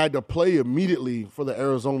and had to play immediately for the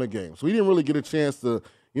Arizona game. So he didn't really get a chance to,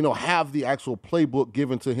 you know, have the actual playbook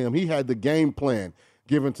given to him. He had the game plan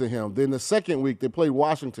given to him. Then the second week they played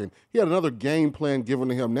Washington. He had another game plan given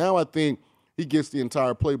to him. Now I think he gets the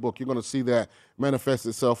entire playbook, you're going to see that manifest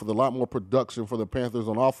itself with a lot more production for the Panthers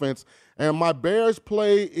on offense. And my Bears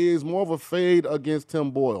play is more of a fade against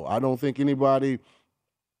Tim Boyle. I don't think anybody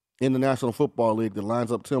in the National Football League that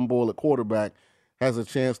lines up Tim Boyle at quarterback has a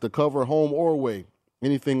chance to cover home or away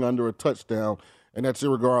anything under a touchdown, and that's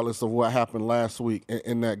irregardless of what happened last week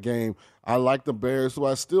in that game. I like the Bears, who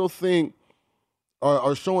I still think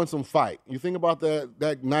are showing some fight. You think about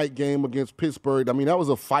that night game against Pittsburgh. I mean, that was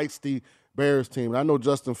a feisty Bears team. And I know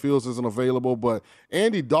Justin Fields isn't available, but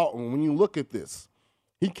Andy Dalton, when you look at this,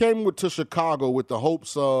 he came to Chicago with the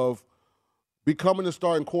hopes of becoming the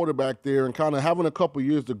starting quarterback there and kind of having a couple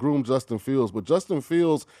years to groom Justin Fields. But Justin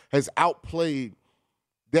Fields has outplayed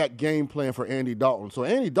that game plan for Andy Dalton. So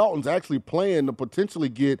Andy Dalton's actually playing to potentially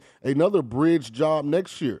get another bridge job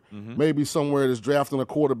next year. Mm-hmm. Maybe somewhere that's drafting a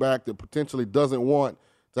quarterback that potentially doesn't want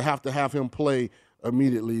to have him play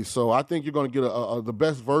immediately. So I think you're going to get the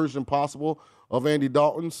best version possible of Andy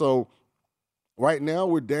Dalton. So right now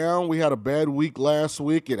we're down. We had a bad week last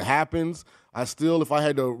week. It happens. If I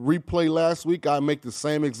had to replay last week, I'd make the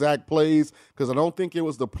same exact plays because I don't think it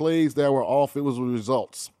was the plays that were off. It was the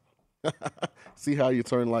results. See how you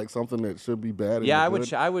turn like something that should be bad? Yeah,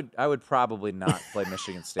 I would probably not play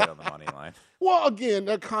Michigan State on the money line. Well, again,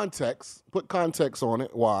 that context. Put context on it.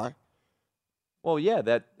 Why? Well, yeah,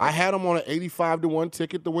 I had them on an 85-1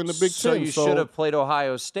 ticket to win the Big Ten. So you should have played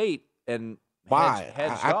Ohio State and hedged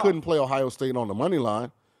I off. couldn't play Ohio State on the money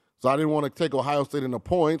line, so I didn't want to take Ohio State in the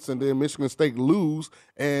points and then Michigan State lose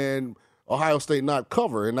and Ohio State not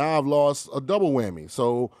cover, and now I've lost a double whammy.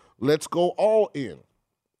 So let's go all in.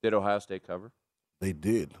 Did Ohio State cover? They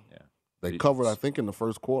did. Yeah. They covered, I think, in the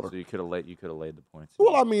first quarter. So you could have laid the points.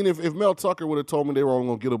 Well, I mean, if Mel Tucker would have told me they were only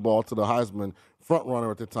going to get a ball to the Heisman front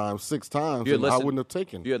runner at the time 6 times, I wouldn't have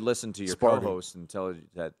taken. If you had listened to your co-host and tell you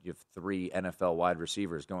that you have 3 NFL wide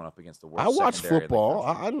receivers going up against the worst. I watch football.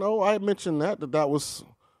 I know. I mentioned that was,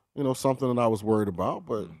 something that I was worried about.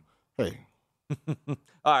 But hey. All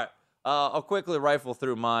right. I'll quickly rifle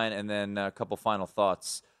through mine and then a couple final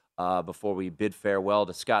thoughts before we bid farewell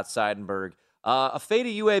to Scott Seidenberg. A fade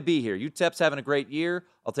of UAB here. UTEP's having a great year.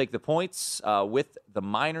 I'll take the points with the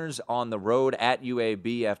Miners on the road at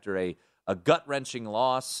UAB after a gut-wrenching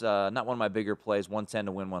loss. Not one of my bigger plays, 110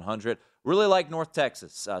 to win 100. Really like North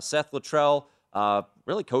Texas. Seth Luttrell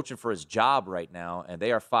really coaching for his job right now, and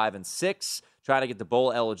they are 5-6, trying to get the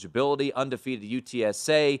bowl eligibility. Undefeated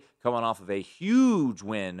UTSA coming off of a huge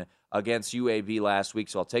win against UAB last week,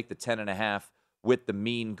 so I'll take the 10.5 with the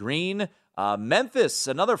Mean Green. Memphis,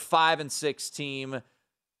 another 5-6 team,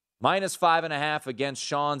 -5.5 against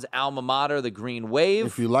Sean's alma mater, the Green Wave.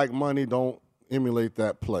 If you like money, don't emulate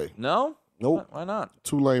that play. No? Nope. Why not?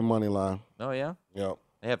 Tulane money line. Oh, yeah? Yep.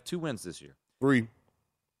 They have 2 wins this year. 3.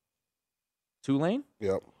 Tulane?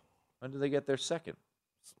 Yep. When did they get their second?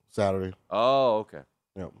 Saturday. Oh, okay.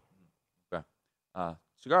 Yep. Okay.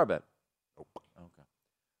 Cigar bet. Nope. Okay.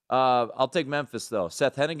 I'll take Memphis, though.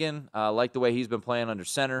 Seth Hennigan, like the way he's been playing under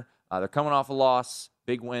center. They're coming off a loss.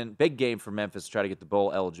 Big win. Big game for Memphis to try to get the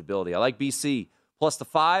bowl eligibility. I like BC plus the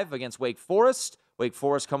 5 against Wake Forest. Wake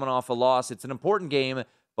Forest coming off a loss. It's an important game,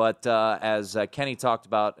 but as Kenny talked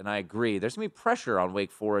about, and I agree, there's going to be pressure on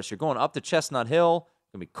Wake Forest. You're going up to Chestnut Hill.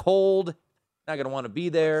 It's going to be cold. Not going to want to be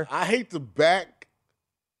there. I hate to back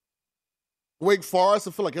Wake Forest.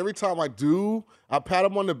 I feel like every time I do, I pat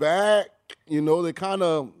them on the back. They kind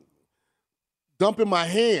of dump in my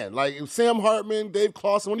hand. Like Sam Hartman, Dave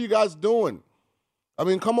Clawson, what are you guys doing? I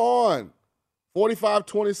mean, come on.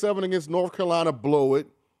 45-27 against North Carolina, blow it.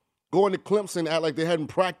 Going to Clemson, act like they hadn't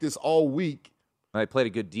practiced all week. They played a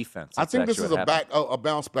good defense. I think this is a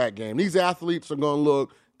bounce-back game. These athletes are going to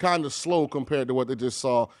look kind of slow compared to what they just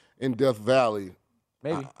saw in Death Valley.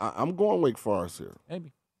 Maybe. I'm going Wake Forest here.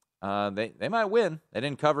 Maybe. They might win. They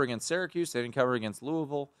didn't cover against Syracuse. They didn't cover against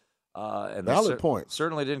Louisville. And valid point.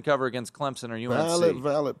 Certainly didn't cover against Clemson or UNC.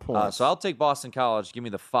 Valid point. So I'll take Boston College. Give me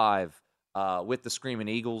the 5 with the Screaming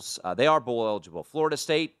Eagles. They are bowl eligible. Florida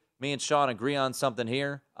State, me and Sean agree on something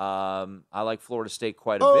here. I like Florida State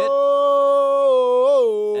quite a bit.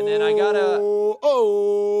 And then I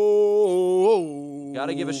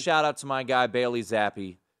gotta give a shout out to my guy Bailey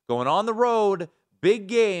Zappi. Going on the road, big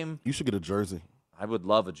game. You should get a jersey. I would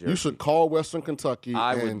love a jersey. You should call Western Kentucky.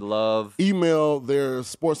 Email their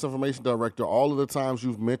sports information director all of the times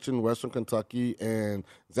you've mentioned Western Kentucky and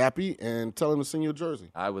Zappi and tell him to send you a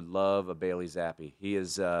jersey. I would love a Bailey Zappi. He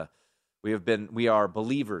is. We are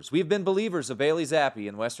believers. We have been believers of Bailey Zappi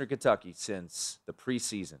in Western Kentucky since the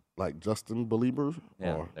preseason. Like Justin Believers?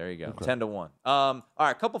 Yeah, there you go. Okay. 10-1. All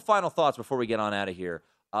right, a couple final thoughts before we get on out of here.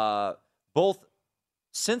 Both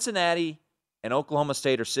Cincinnati and Oklahoma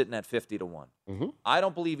State are sitting at 50-1. Mm-hmm. I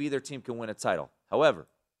don't believe either team can win a title. However,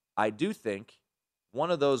 I do think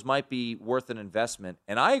one of those might be worth an investment.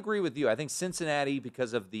 And I agree with you. I think Cincinnati,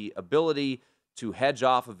 because of the ability to hedge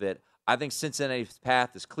off of it, I think Cincinnati's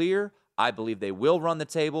path is clear. I believe they will run the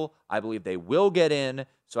table. I believe they will get in.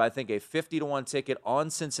 So I think a 50-1 ticket on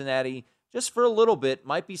Cincinnati just for a little bit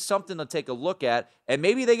might be something to take a look at. And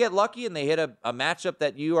maybe they get lucky and they hit a matchup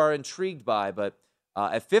that you are intrigued by. But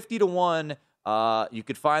at 50-1, you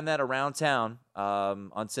could find that around town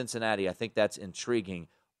on Cincinnati. I think that's intriguing.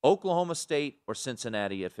 Oklahoma State or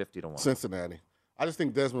Cincinnati at 50-1? Cincinnati. I just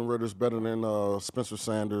think Desmond Ritter's better than Spencer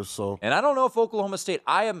Sanders. So, and I don't know if Oklahoma State,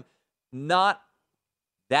 I am not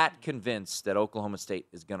that convinced that Oklahoma State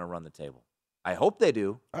is going to run the table. I hope they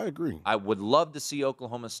do. I agree. I would love to see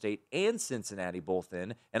Oklahoma State and Cincinnati both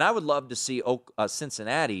in, and I would love to see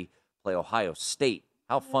Cincinnati play Ohio State.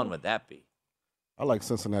 How fun would that be? I like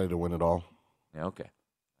Cincinnati to win it all. Yeah, okay.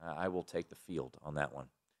 I will take the field on that one.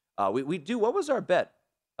 We do. What was our bet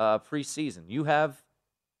preseason? You have.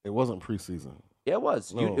 It wasn't preseason. Yeah, it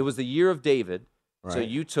was. No. It was the year of David. Right. So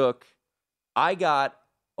you took. I got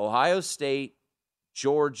Ohio State,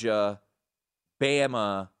 Georgia,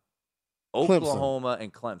 Bama, Oklahoma,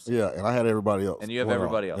 and Clemson. Yeah, and I had everybody else. And you have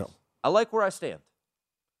everybody else. Yep. I like where I stand.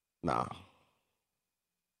 Nah.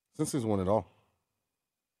 Cincinnati's won it all.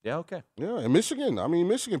 Yeah, okay. Yeah, and Michigan. I mean,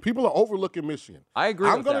 Michigan. People are overlooking Michigan. I agree.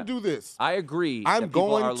 I'm going to do this. I agree. I'm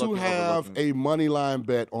going to have overlooking. a money line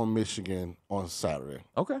bet on Michigan on Saturday.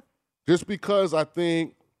 Okay. Just because I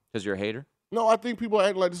think. Because you're a hater? No, I think people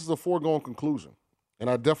act like this is a foregone conclusion. And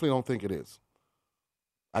I definitely don't think it is.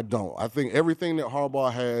 I don't. I think everything that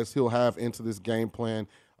Harbaugh has, he'll have into this game plan.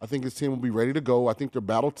 I think his team will be ready to go. I think they're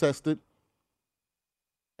battle-tested.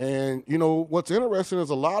 And, you know, what's interesting is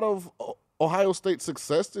a lot of Ohio State's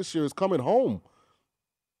success this year is coming home.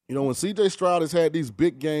 You know, when C.J. Stroud has had these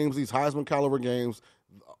big games, these Heisman-caliber games,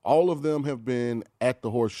 all of them have been at the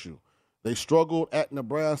Horseshoe. They struggled at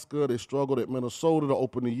Nebraska. They struggled at Minnesota to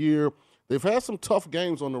open the year. They've had some tough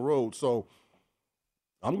games on the road. So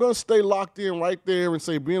I'm going to stay locked in right there and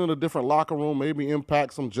say being in a different locker room maybe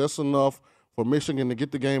impacts them just enough for Michigan to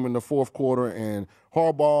get the game in the fourth quarter. And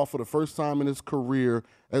Harbaugh, for the first time in his career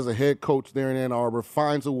as a head coach there in Ann Arbor,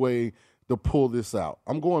 finds a way to pull this out.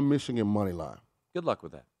 I'm going Michigan money line. Good luck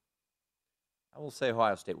with that. I will say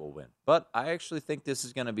Ohio State will win. But I actually think this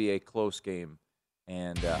is going to be a close game,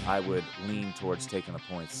 and I would lean towards taking the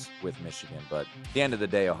points with Michigan. But at the end of the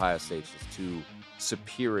day, Ohio State's just too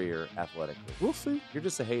superior athletically. We'll see. You're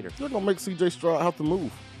just a hater. You're going to make C.J. Stroud have to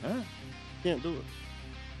move. Right. Can't do it.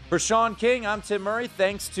 For Sean King, I'm Tim Murray.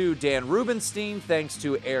 Thanks to Dan Rubenstein. Thanks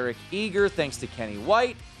to Eric Eager. Thanks to Kenny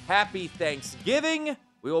White. Happy Thanksgiving.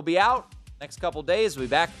 We will be out next couple days. We'll be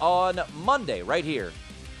back on Monday right here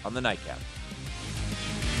on the Nightcap.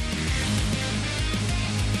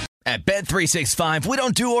 At Bet365, we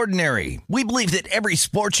don't do ordinary. We believe that every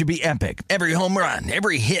sport should be epic. Every home run,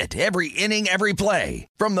 every hit, every inning, every play.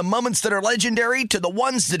 From the moments that are legendary to the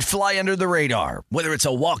ones that fly under the radar. Whether it's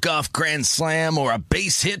a walk-off grand slam or a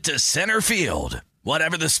base hit to center field.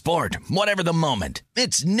 Whatever the sport, whatever the moment.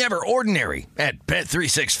 It's never ordinary at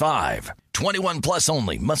Bet365. 21 plus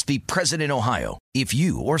only. Must be present in Ohio. If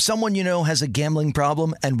you or someone you know has a gambling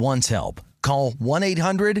problem and wants help, call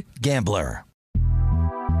 1-800-GAMBLER.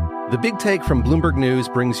 The Big Take from Bloomberg News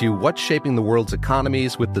brings you what's shaping the world's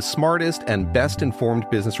economies with the smartest and best-informed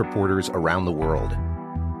business reporters around the world.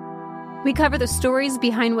 We cover the stories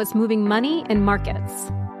behind what's moving money and markets.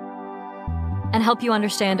 And help you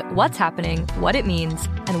understand what's happening, what it means,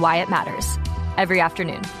 and why it matters. Every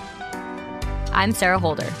afternoon. I'm Sarah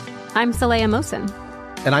Holder. I'm Saleha Mohsin.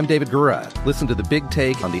 And I'm David Gura. Listen to The Big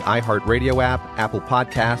Take on the iHeartRadio app, Apple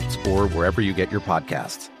Podcasts, or wherever you get your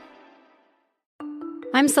podcasts.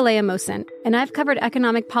 I'm Saleha Mohsin, and I've covered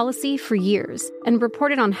economic policy for years and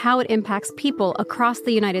reported on how it impacts people across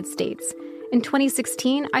the United States. In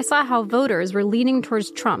 2016, I saw how voters were leaning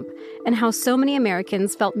towards Trump and how so many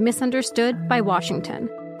Americans felt misunderstood by Washington.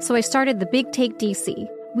 So I started The Big Take DC.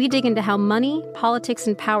 We dig into how money, politics,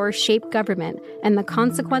 and power shape government and the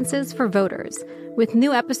consequences for voters. With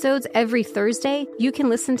new episodes every Thursday, you can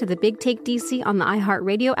listen to The Big Take DC on the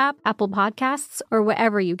iHeartRadio app, Apple Podcasts, or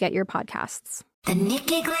wherever you get your podcasts. The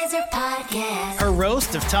Nikki Glaser Podcast. Her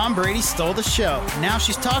roast of Tom Brady stole the show. Now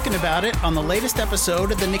she's talking about it on the latest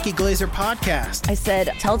episode of the Nikki Glaser Podcast. I said,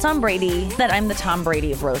 tell Tom Brady that I'm the Tom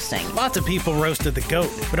Brady of roasting. Lots of people roasted the GOAT,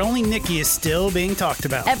 but only Nikki is still being talked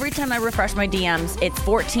about. Every time I refresh my DMs, it's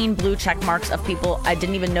 14 blue check marks of people I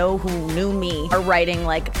didn't even know who knew me are writing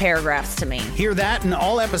like paragraphs to me. Hear that in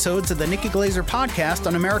all episodes of the Nikki Glaser Podcast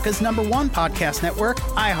on America's #1 podcast network,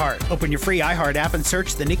 iHeart. Open your free iHeart app and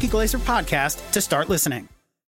search the Nikki Glaser Podcast to start listening.